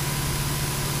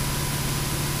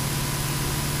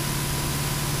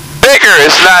 Bigger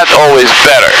is not always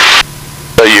better.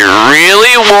 So you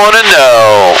really want to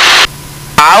know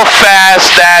how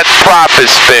fast that prop is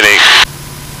spinning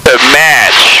to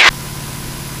match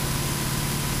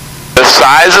the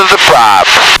size of the prop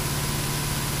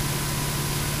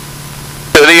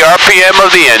to the RPM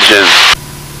of the engine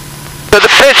to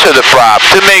the pitch of the prop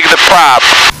to make the prop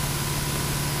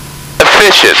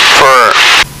efficient for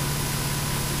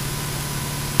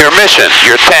your mission,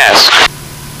 your task.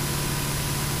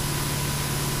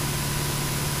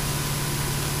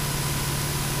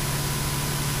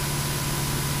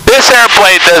 This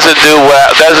airplane doesn't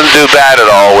do bad at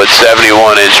all with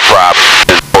 71-inch prop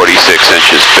and 46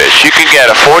 inches pitch. You can get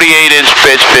a 48-inch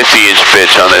pitch, 50-inch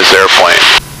pitch on this airplane.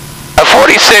 A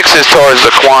 46 is towards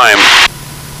the climb.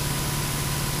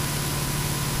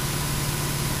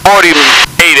 48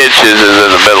 inches is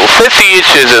in the middle. 50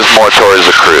 inches is more towards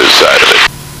the cruise side of it.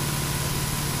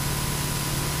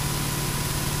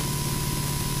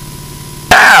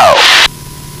 Now,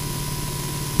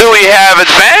 do we have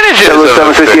advantages?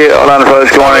 768 Orlando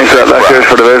approach, good morning, set lectures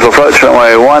for the visual approach,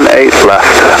 runway 18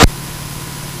 left.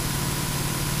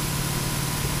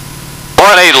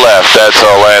 18 left, that's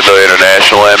Orlando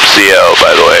International MCO,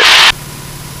 by the way.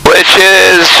 Which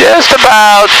is just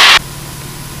about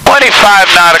 25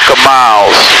 nautical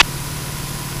miles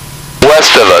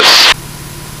west of us.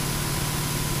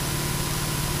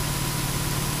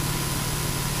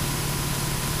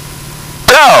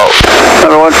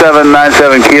 So, Number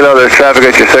 1797 kilo, there's traffic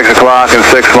at your 6 o'clock and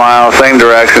 6 miles, same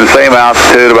direction, same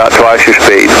altitude, about twice your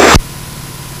speed.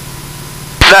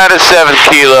 Not a 7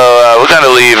 kilo, we're going to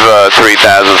leave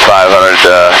 3,500,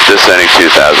 descending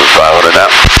 2,500 now.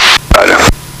 Roger.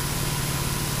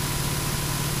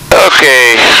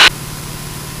 Okay,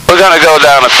 we're going to go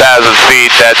down 1,000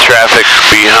 feet. That traffic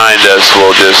behind us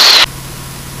will just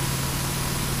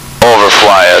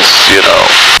you know,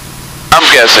 I'm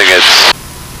guessing it's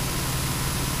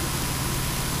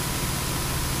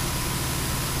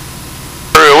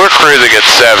we're cruising at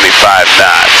 75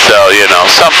 knots, so, you know,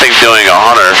 something doing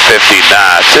 150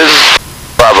 knots is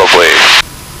probably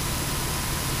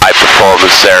high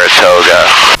performance Saratoga.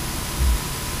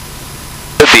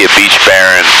 Could be a Beach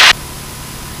Baron.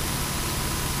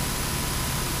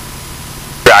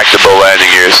 Tractable landing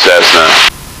gear Cessna.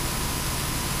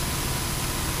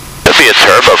 Could be a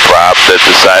turboprop that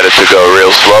decided to go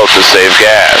real slow to save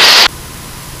gas.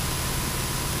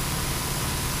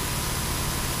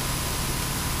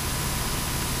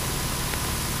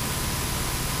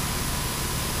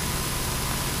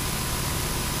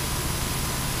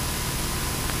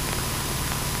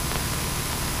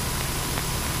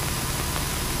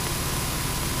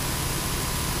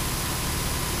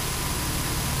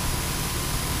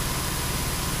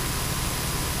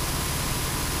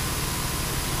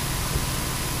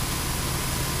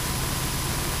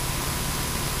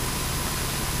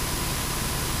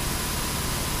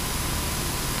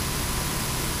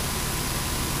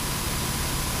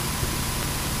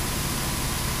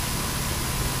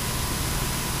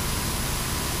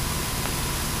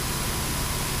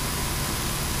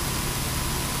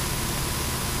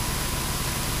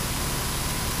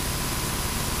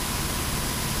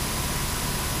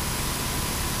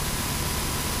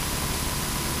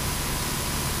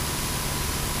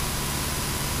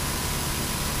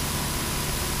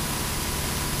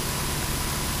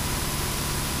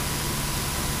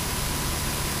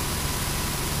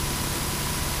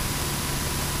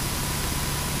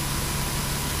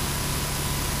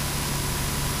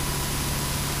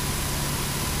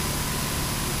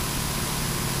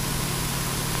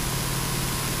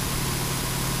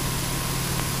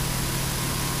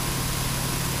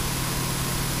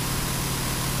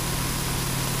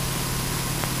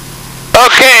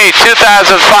 Okay,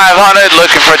 2,500,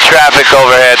 looking for traffic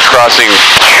overhead crossing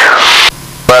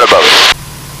right above us.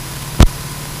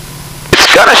 It's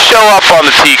gonna show up on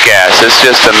the TCAS, it's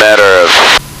just a matter of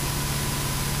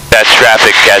that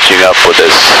traffic catching up with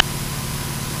this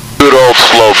good old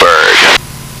slow bird,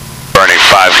 burning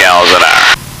 5 gallons an hour.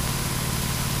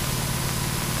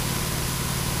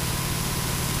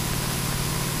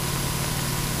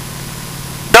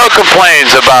 No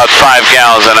complaints about 5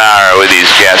 gallons an hour with these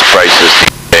gas prices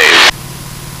these days.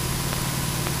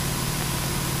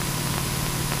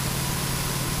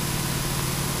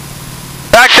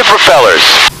 Back to propellers.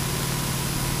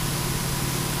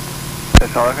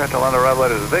 It's all right to land the red light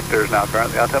is Victor is now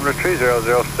currently altimeter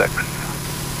 3006.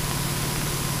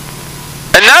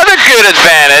 Another good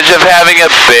advantage of having a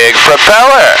big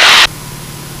propeller.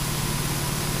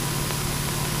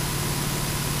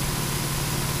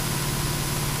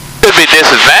 Could be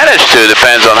disadvantaged too,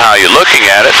 depends on how you're looking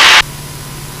at it.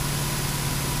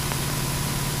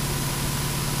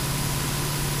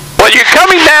 When you're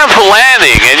coming down for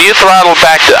landing and you throttle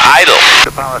back to idle.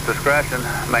 The pilot's discretion,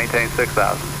 maintain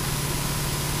 6,000.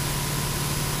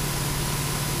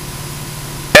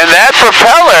 And that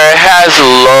propeller has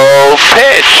low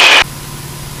pitch.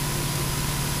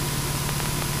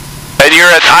 And you're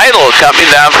at idle coming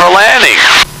down for landing.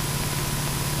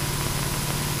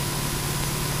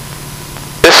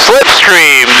 The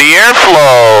slipstream, the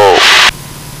airflow,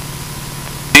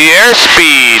 the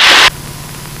airspeed,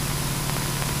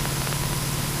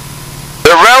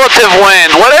 the relative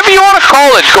wind, whatever you want to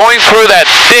call it, going through that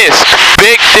disc,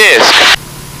 big disc,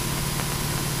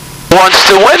 wants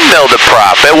to windmill the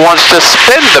prop, it wants to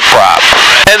spin the prop.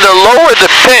 And the lower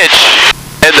the pitch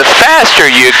and the faster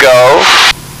you go,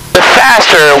 the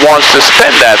faster it wants to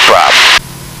spin that prop.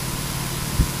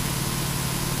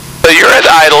 So you're at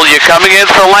idle, you're coming in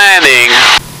for landing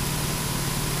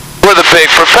with a big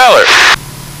propeller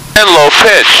and low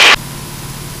pitch.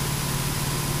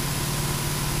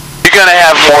 You're going to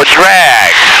have more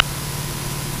drag.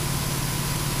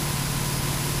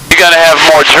 You're going to have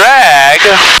more drag.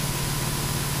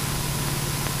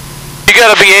 You're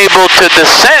going to be able to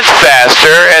descend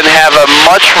faster and have a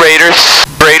much greater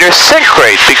sink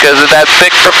rate because of that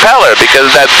big propeller, because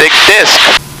of that big disc.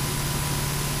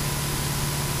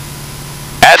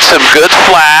 Add some good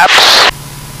flaps.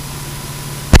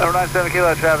 Number 97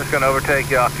 kilo traffic's going to overtake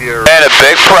you off your... And a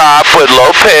big prop with low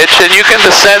pitch, and you can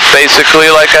descend basically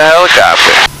like a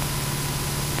helicopter.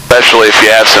 Especially if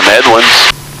you have some headwinds.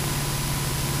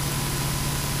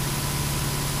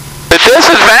 The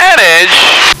disadvantage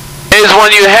is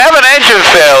when you have an engine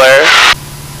failure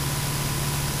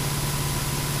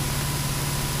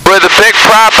with a big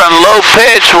prop and low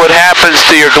pitch, what happens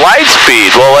to your glide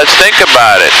speed? Well, let's think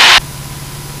about it.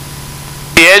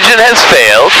 The engine has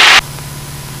failed.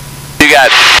 You're got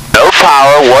no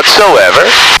power whatsoever.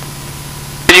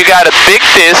 And you got a big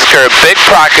disc or a big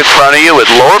proc in front of you with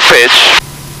lower pitch.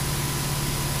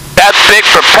 That big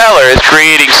propeller is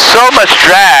creating so much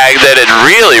drag that it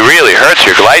really, really hurts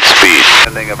your glide speed.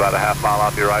 Ending about a half mile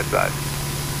off your right side.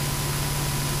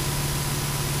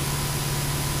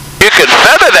 You can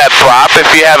feather that prop if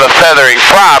you have a feathering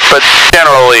prop, but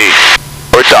generally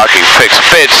we're talking fixed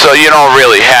pitch, so you don't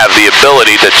really have the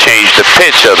ability to change the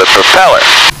pitch of the propeller.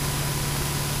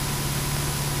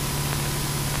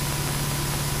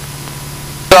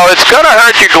 So it's going to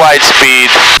hurt your glide speed,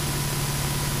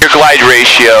 your glide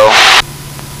ratio,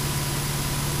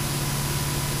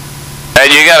 and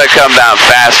you got to come down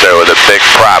faster with a big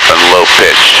prop and low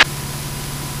pitch.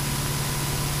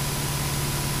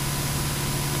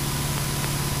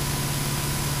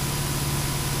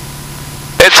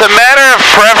 It's a matter of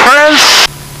preference,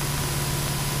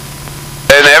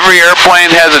 and every airplane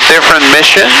has a different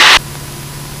mission,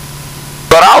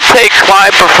 but I'll take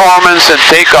climb performance and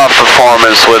takeoff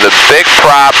performance with a big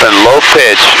prop and low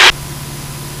pitch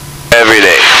every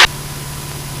day.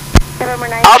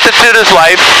 Altitude is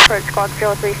life,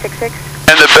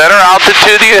 and the better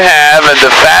altitude you have and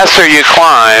the faster you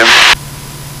climb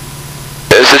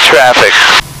is the traffic.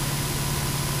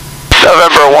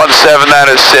 November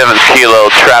 17907 kilo,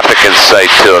 traffic in sight,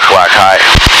 2 o'clock high.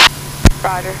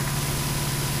 Roger.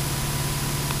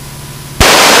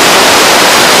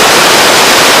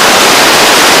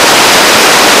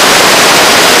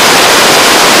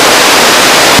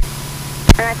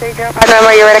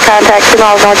 Remember, you're ready to contact 2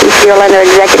 miles northeast of Orlando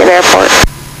Executive Airport.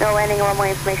 No landing or runway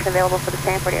information available for the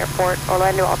Stanford Airport.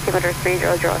 Orlando altimeter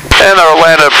 300. And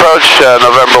Orlando approach,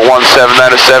 November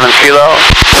 1797 kilo.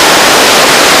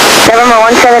 November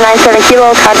 1797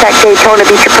 kilo, contact Daytona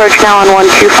Beach approach now on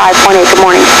 125.8. Good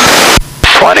morning.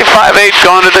 25.8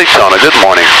 going to Daytona. Good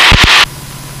morning.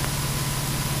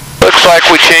 Looks like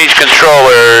we changed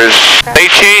controllers. They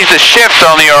changed the shift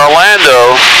on the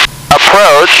Orlando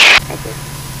approach. Thank you.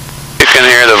 You can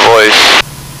hear the voice.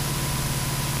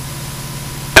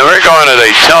 And we're going to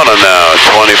Daytona now,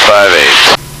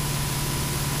 25.8.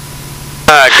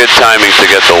 Good timing to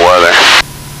get the weather.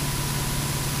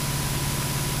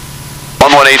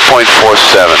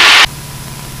 118.47.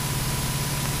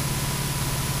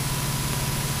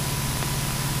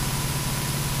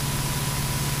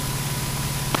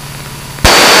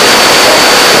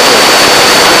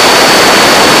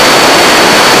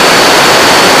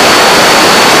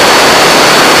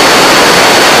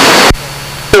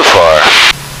 Too far.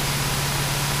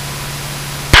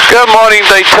 Good morning,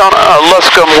 Daytona,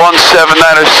 Luscombe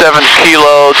 1797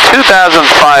 kilo, 2,500,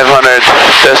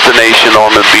 destination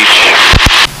Ormond Beach.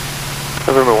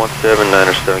 November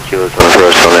 1797 kilo,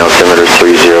 approach on the altimeter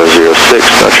 3006,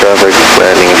 no traffic,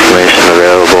 landing information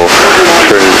available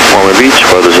for Ormond Beach,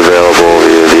 weather's available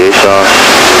via the ASOS,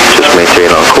 just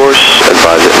maintain on course,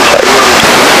 advise it in sight.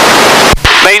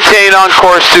 Maintain on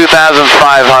course 2,500,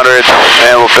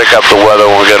 and we'll pick up the weather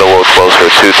when we get a little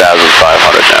closer, 2,500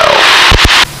 now.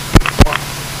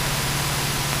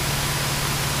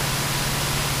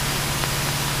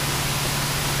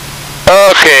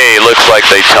 Okay, looks like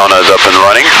Daytona's up and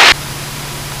running.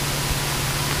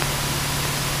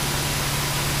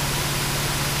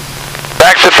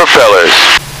 Back to propellers.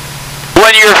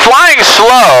 When you're flying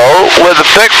slow with a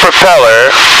big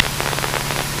propeller,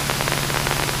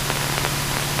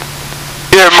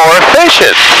 you're more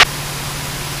efficient.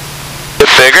 The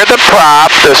bigger the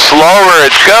prop, the slower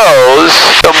it goes,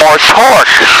 the more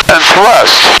torque and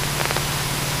thrust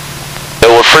it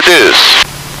will produce.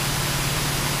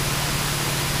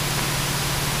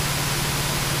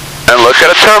 And look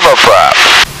at a turboprop.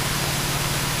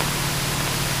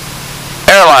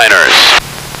 Airliners.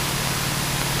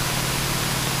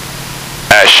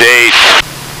 Dash 8,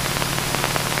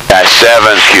 Dash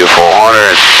 7,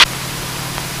 Q400,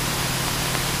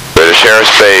 British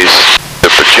Aerospace,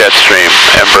 Super Jetstream,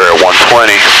 Embraer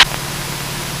 120.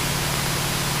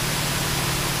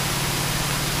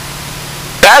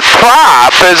 That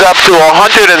prop is up to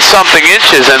 100 and something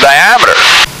inches in diameter.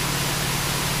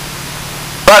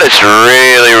 But it's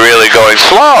really, really going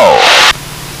slow.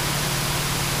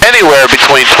 Anywhere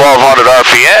between 1,200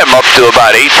 RPM up to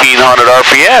about 1,800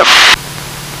 RPM.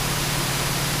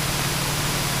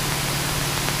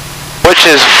 Which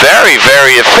is very,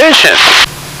 very efficient.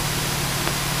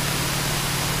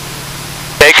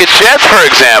 Take a jet, for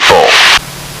example.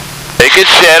 Take a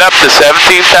jet up to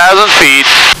 17,000 feet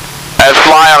and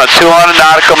fly on a 200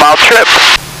 nautical mile trip.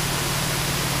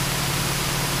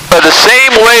 For the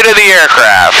same weight of the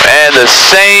aircraft and the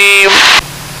same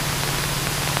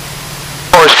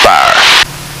horsepower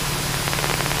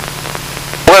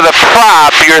with a prop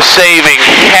you're saving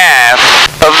half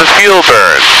of the fuel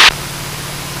burn.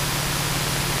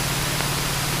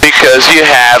 Because you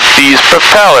have these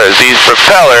propellers. These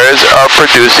propellers are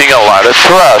producing a lot of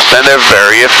thrust, and they're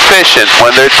very efficient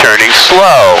when they're turning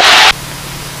slow.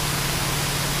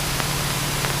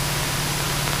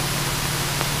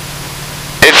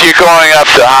 If you're going up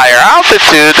to higher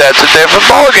altitude, that's a different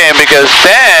ballgame, because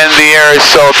then the air is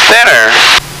so thinner,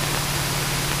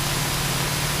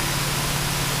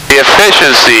 the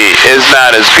efficiency is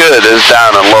not as good as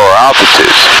down at lower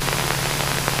altitudes.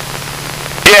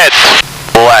 Yet,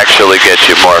 will actually get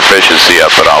you more efficiency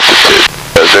up at altitude,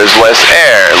 because there's less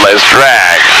air, less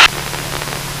drag,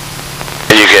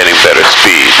 and you're getting better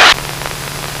speed.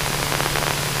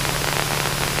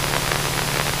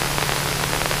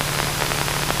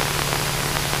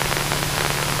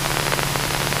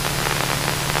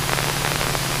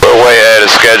 We're way ahead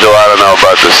of schedule. I don't know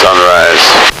about the sunrise.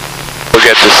 We'll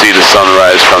get to see the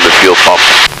sunrise from the fuel pump.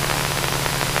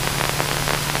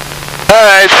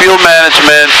 Alright, fuel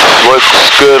management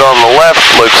looks good on the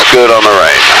left, looks good on the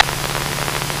right.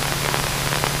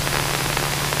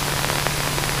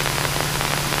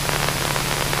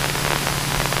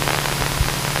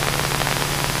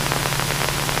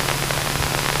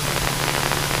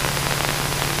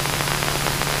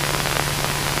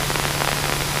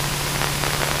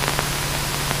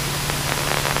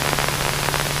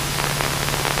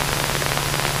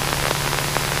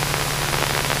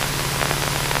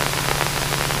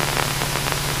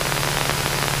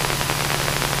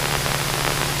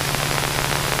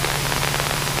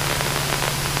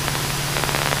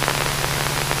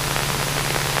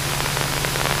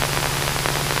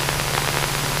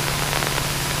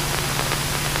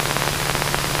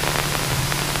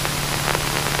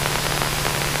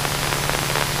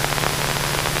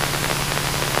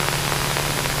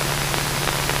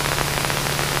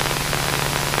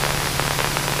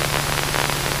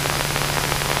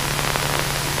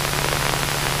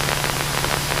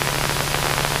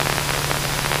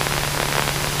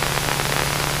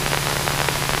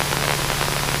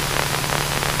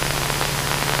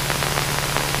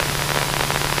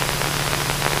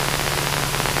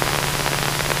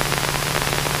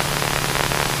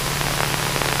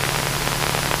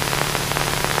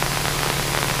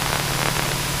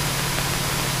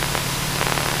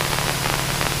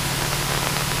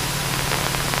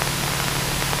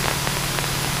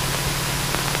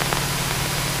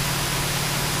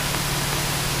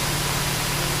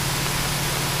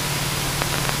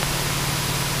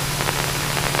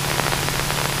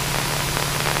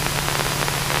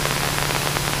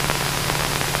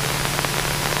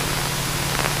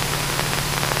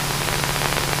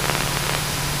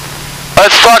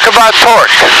 Let's talk about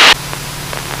torque.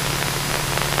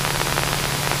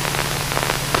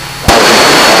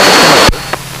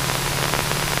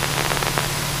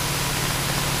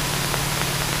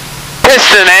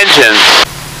 Piston engines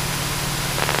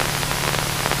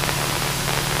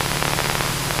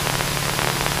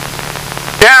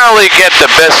generally get the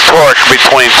best torque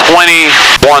between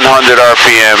 2100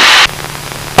 RPM,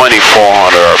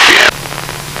 2400 RPM.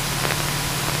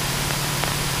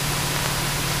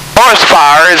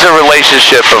 Horsepower is a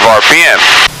relationship of RPM.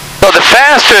 So the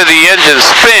faster the engine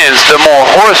spins, the more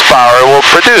horsepower it will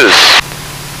produce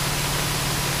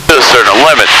to a certain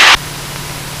limit.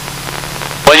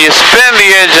 When you spin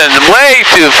the engine way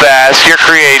too fast, you're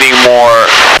creating more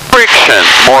friction.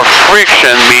 More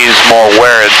friction means more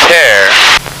wear and tear,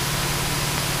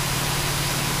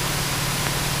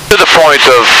 to the point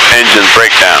of engine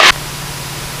breakdown.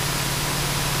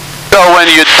 So when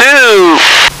you do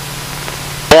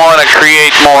want to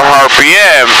create more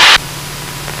RPM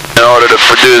in order to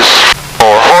produce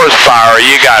more horsepower,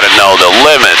 you got to know the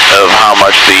limit of how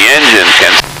much the engine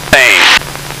can sustain.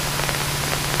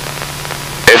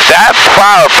 If that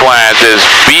power plant is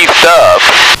beefed up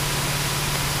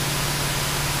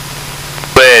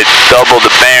with double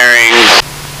the bearings,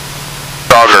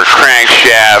 stronger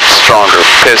crankshaft, stronger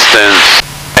pistons,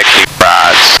 connecting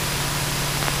rods,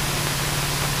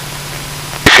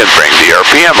 you can bring the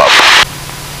RPM up.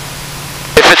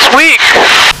 If it's weak,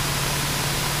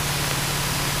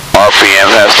 RPM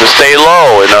has to stay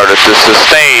low in order to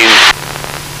sustain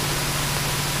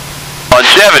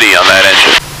longevity on that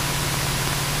engine.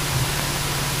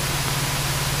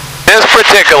 This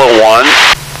particular one,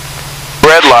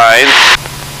 red line,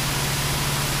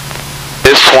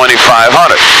 is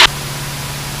 2500.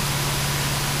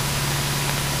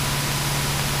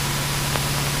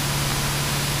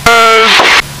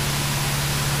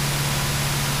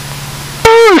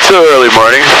 It's so early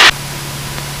morning,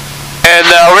 and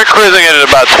we're cruising it at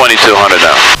about 2200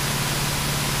 now.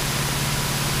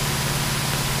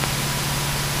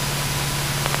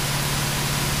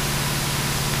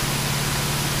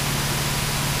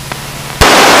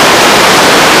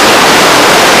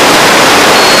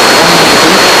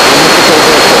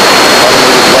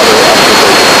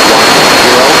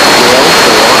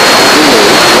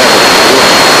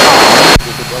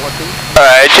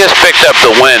 picked up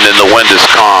the wind and the wind is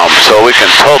calm, so we can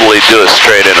totally do a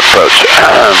straight in approach.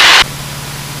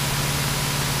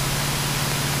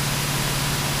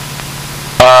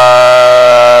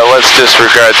 Let's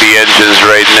disregard the engines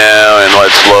right now and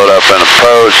let's load up an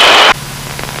approach.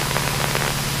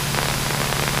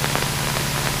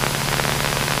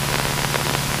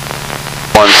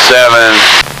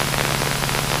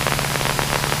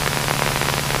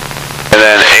 And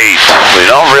then 8. We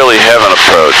don't really have an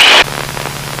approach.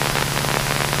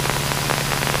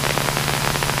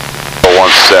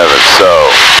 17,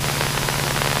 so.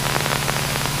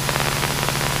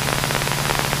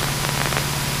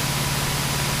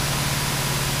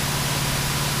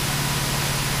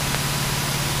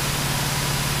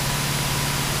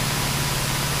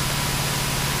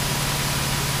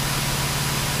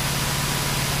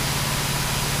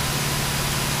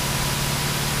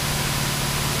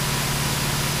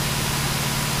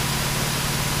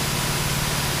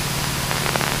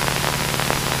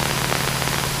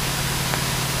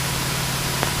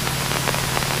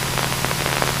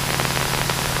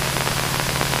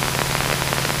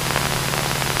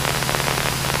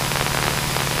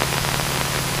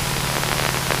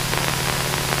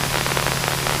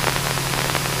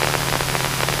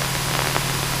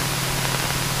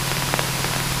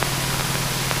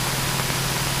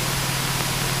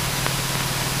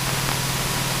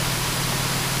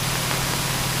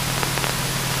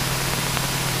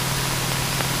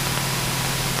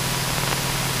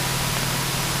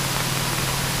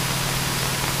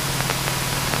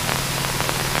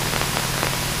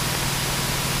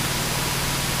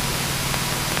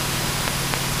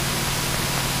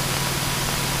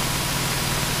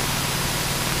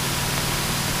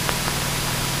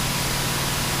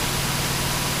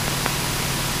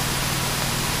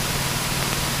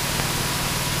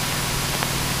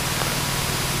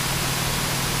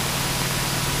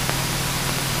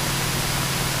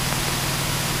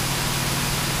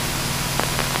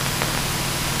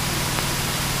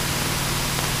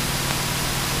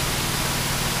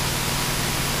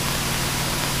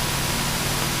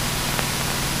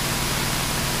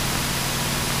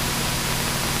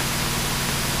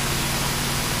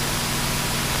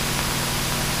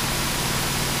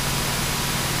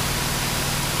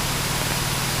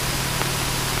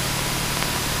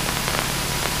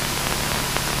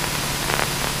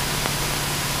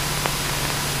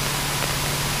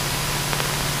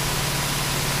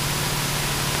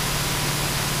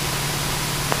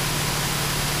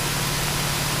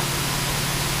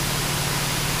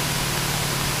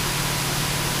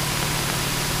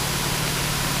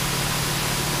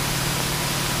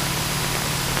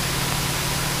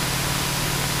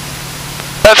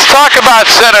 Let's talk about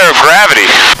center of gravity.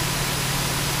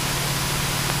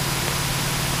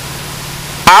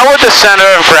 How would the center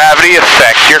of gravity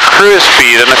affect your cruise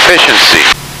speed and efficiency?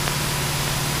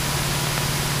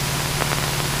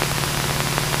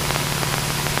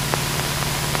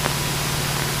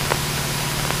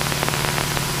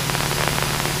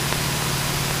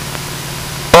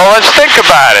 Well, let's think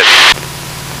about it.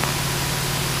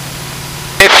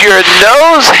 If you're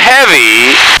nose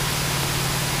heavy,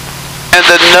 and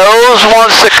the nose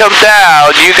wants to come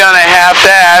down, you're going to have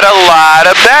to add a lot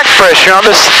of back pressure on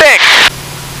the stick.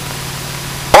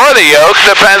 Or the yoke,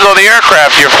 depends on the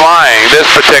aircraft you're flying. This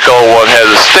particular one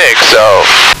has a stick, so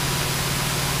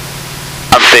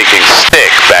I'm thinking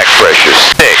stick, back pressure,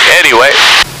 stick. Anyway,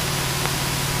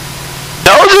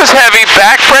 nose is heavy,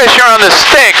 back pressure on the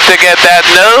stick to get that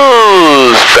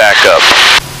nose back up.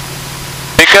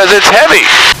 Because it's heavy.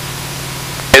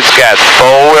 It's got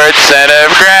forward center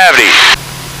of gravity.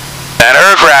 Center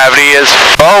of gravity is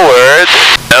forward,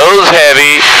 nose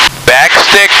heavy, back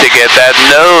stick to get that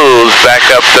nose back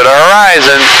up to the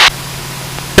horizon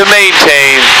to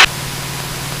maintain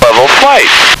level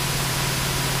flight.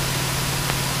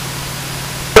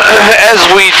 As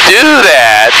we do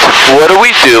that, what do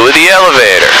we do with the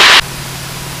elevator?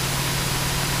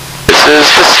 This is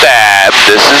the stab,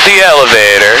 this is the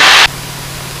elevator.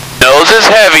 Nose is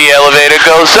heavy, elevator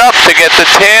goes up to get the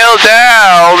tail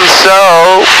down,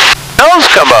 so nose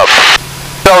come up.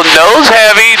 So nose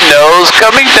heavy, nose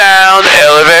coming down,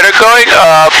 elevator going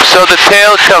up, so the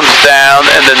tail comes down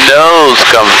and the nose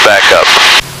comes back up.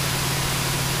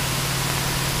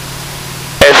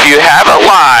 If you have a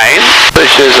line,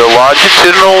 which is a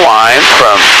longitudinal line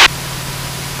from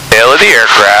tail of the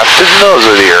aircraft to the nose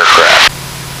of the aircraft.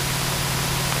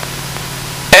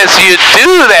 As you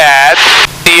do that,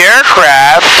 the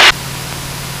aircraft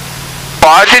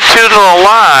longitudinal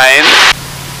line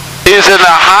is in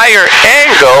a higher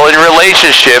angle in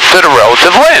relationship to the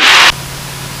relative wind.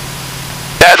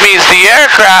 That That means the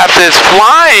aircraft is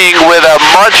flying with a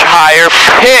much higher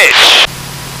pitch,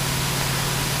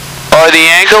 or the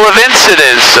angle of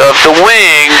incidence of the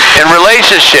wing in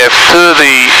relationship to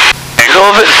the angle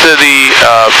of to the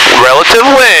relative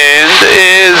wind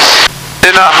is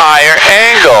in a higher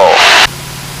angle.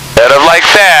 Instead of like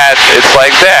that, it's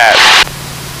like that.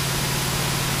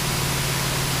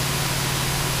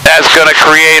 That's going to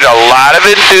create a lot of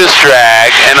induced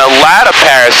drag and a lot of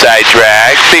parasite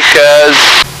drag because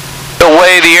the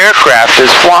way the aircraft is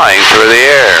flying through the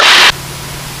air.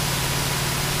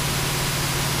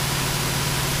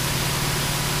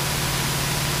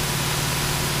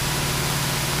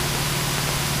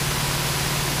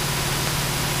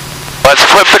 Let's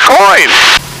flip the coin.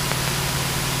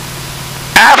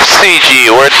 Aft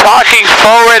CG, we're talking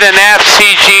forward and aft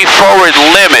CG forward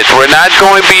limit. We're not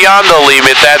going beyond the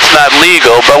limit, that's not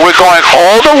legal, but we're going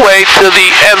all the way to the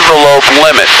envelope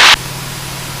limit.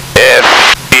 If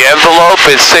the envelope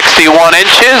is 61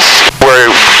 inches,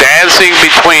 we're dancing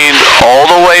between all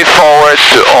the way forward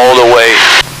to all the way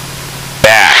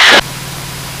back.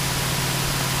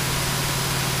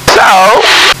 So,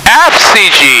 aft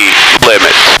CG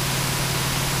limit.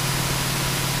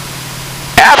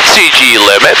 Aft CG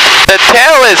limit, the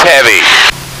tail is heavy.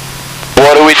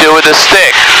 What do we do with the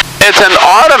stick? It's an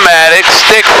automatic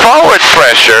stick forward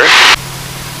pressure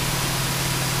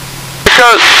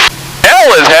because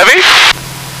tail is heavy.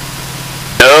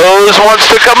 Nose wants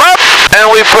to come up and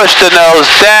we push the nose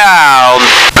down,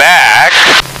 back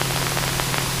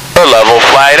for level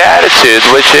flight attitude,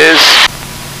 which is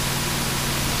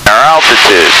our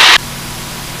altitude.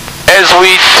 As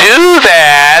we do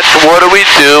that, what do we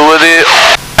do with the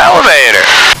elevator?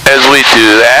 As we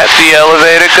do that, the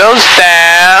elevator goes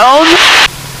down.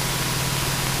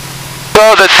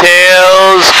 So the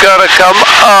tail's gonna come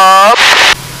up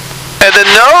and the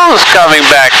nose coming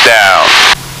back down.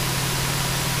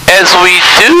 As we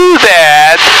do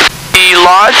that, the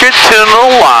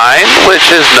longitudinal line, which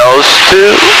is nose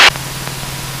to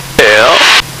tail,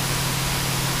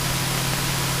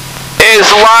 is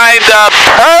lined up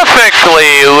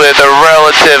perfectly with the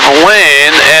relative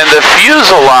wind, and the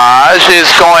fuselage is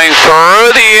going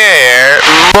through the air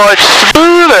much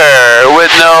smoother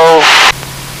with no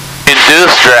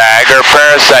induced drag or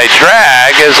parasite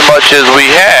drag as much as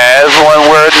we have when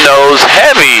we're nose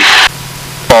heavy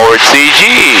forward CG.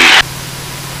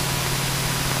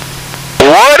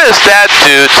 What does that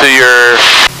do to your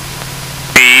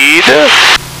speed,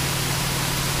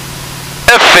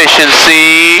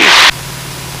 efficiency,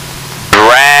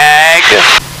 drag,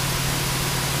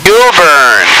 fuel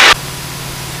burn?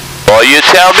 Well, you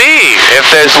tell me.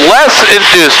 If there's less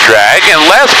induced drag and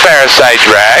less parasite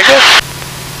drag,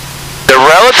 the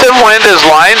relative wind is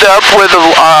lined up with the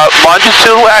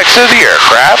longitudinal axis of the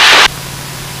aircraft.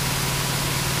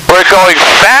 We're going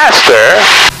faster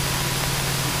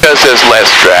because there's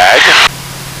less drag.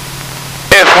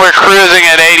 If we're cruising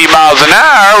at 80 miles an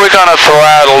hour, we're going to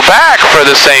throttle back for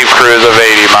the same cruise of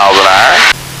 80 miles an hour.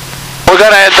 We're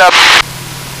going to end up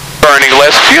burning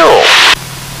less fuel.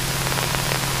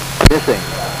 Missing.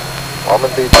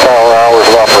 Almond Beach power hours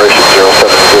of operation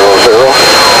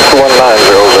 0700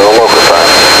 1900 local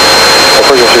time. The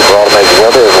frequency for automated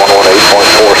weather is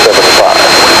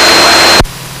 118.475.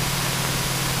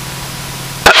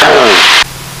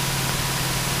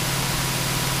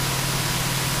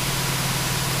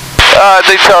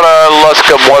 Daytona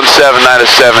Luscombe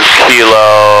 1797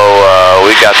 kilo,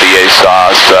 we got the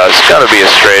ASOS, it's going to be a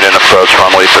straight in approach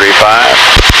runway 35.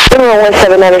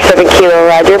 1797 kilo,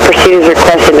 roger, proceed as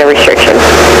requested, no restriction.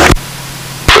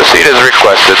 Proceed as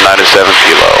requested, 97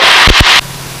 kilo.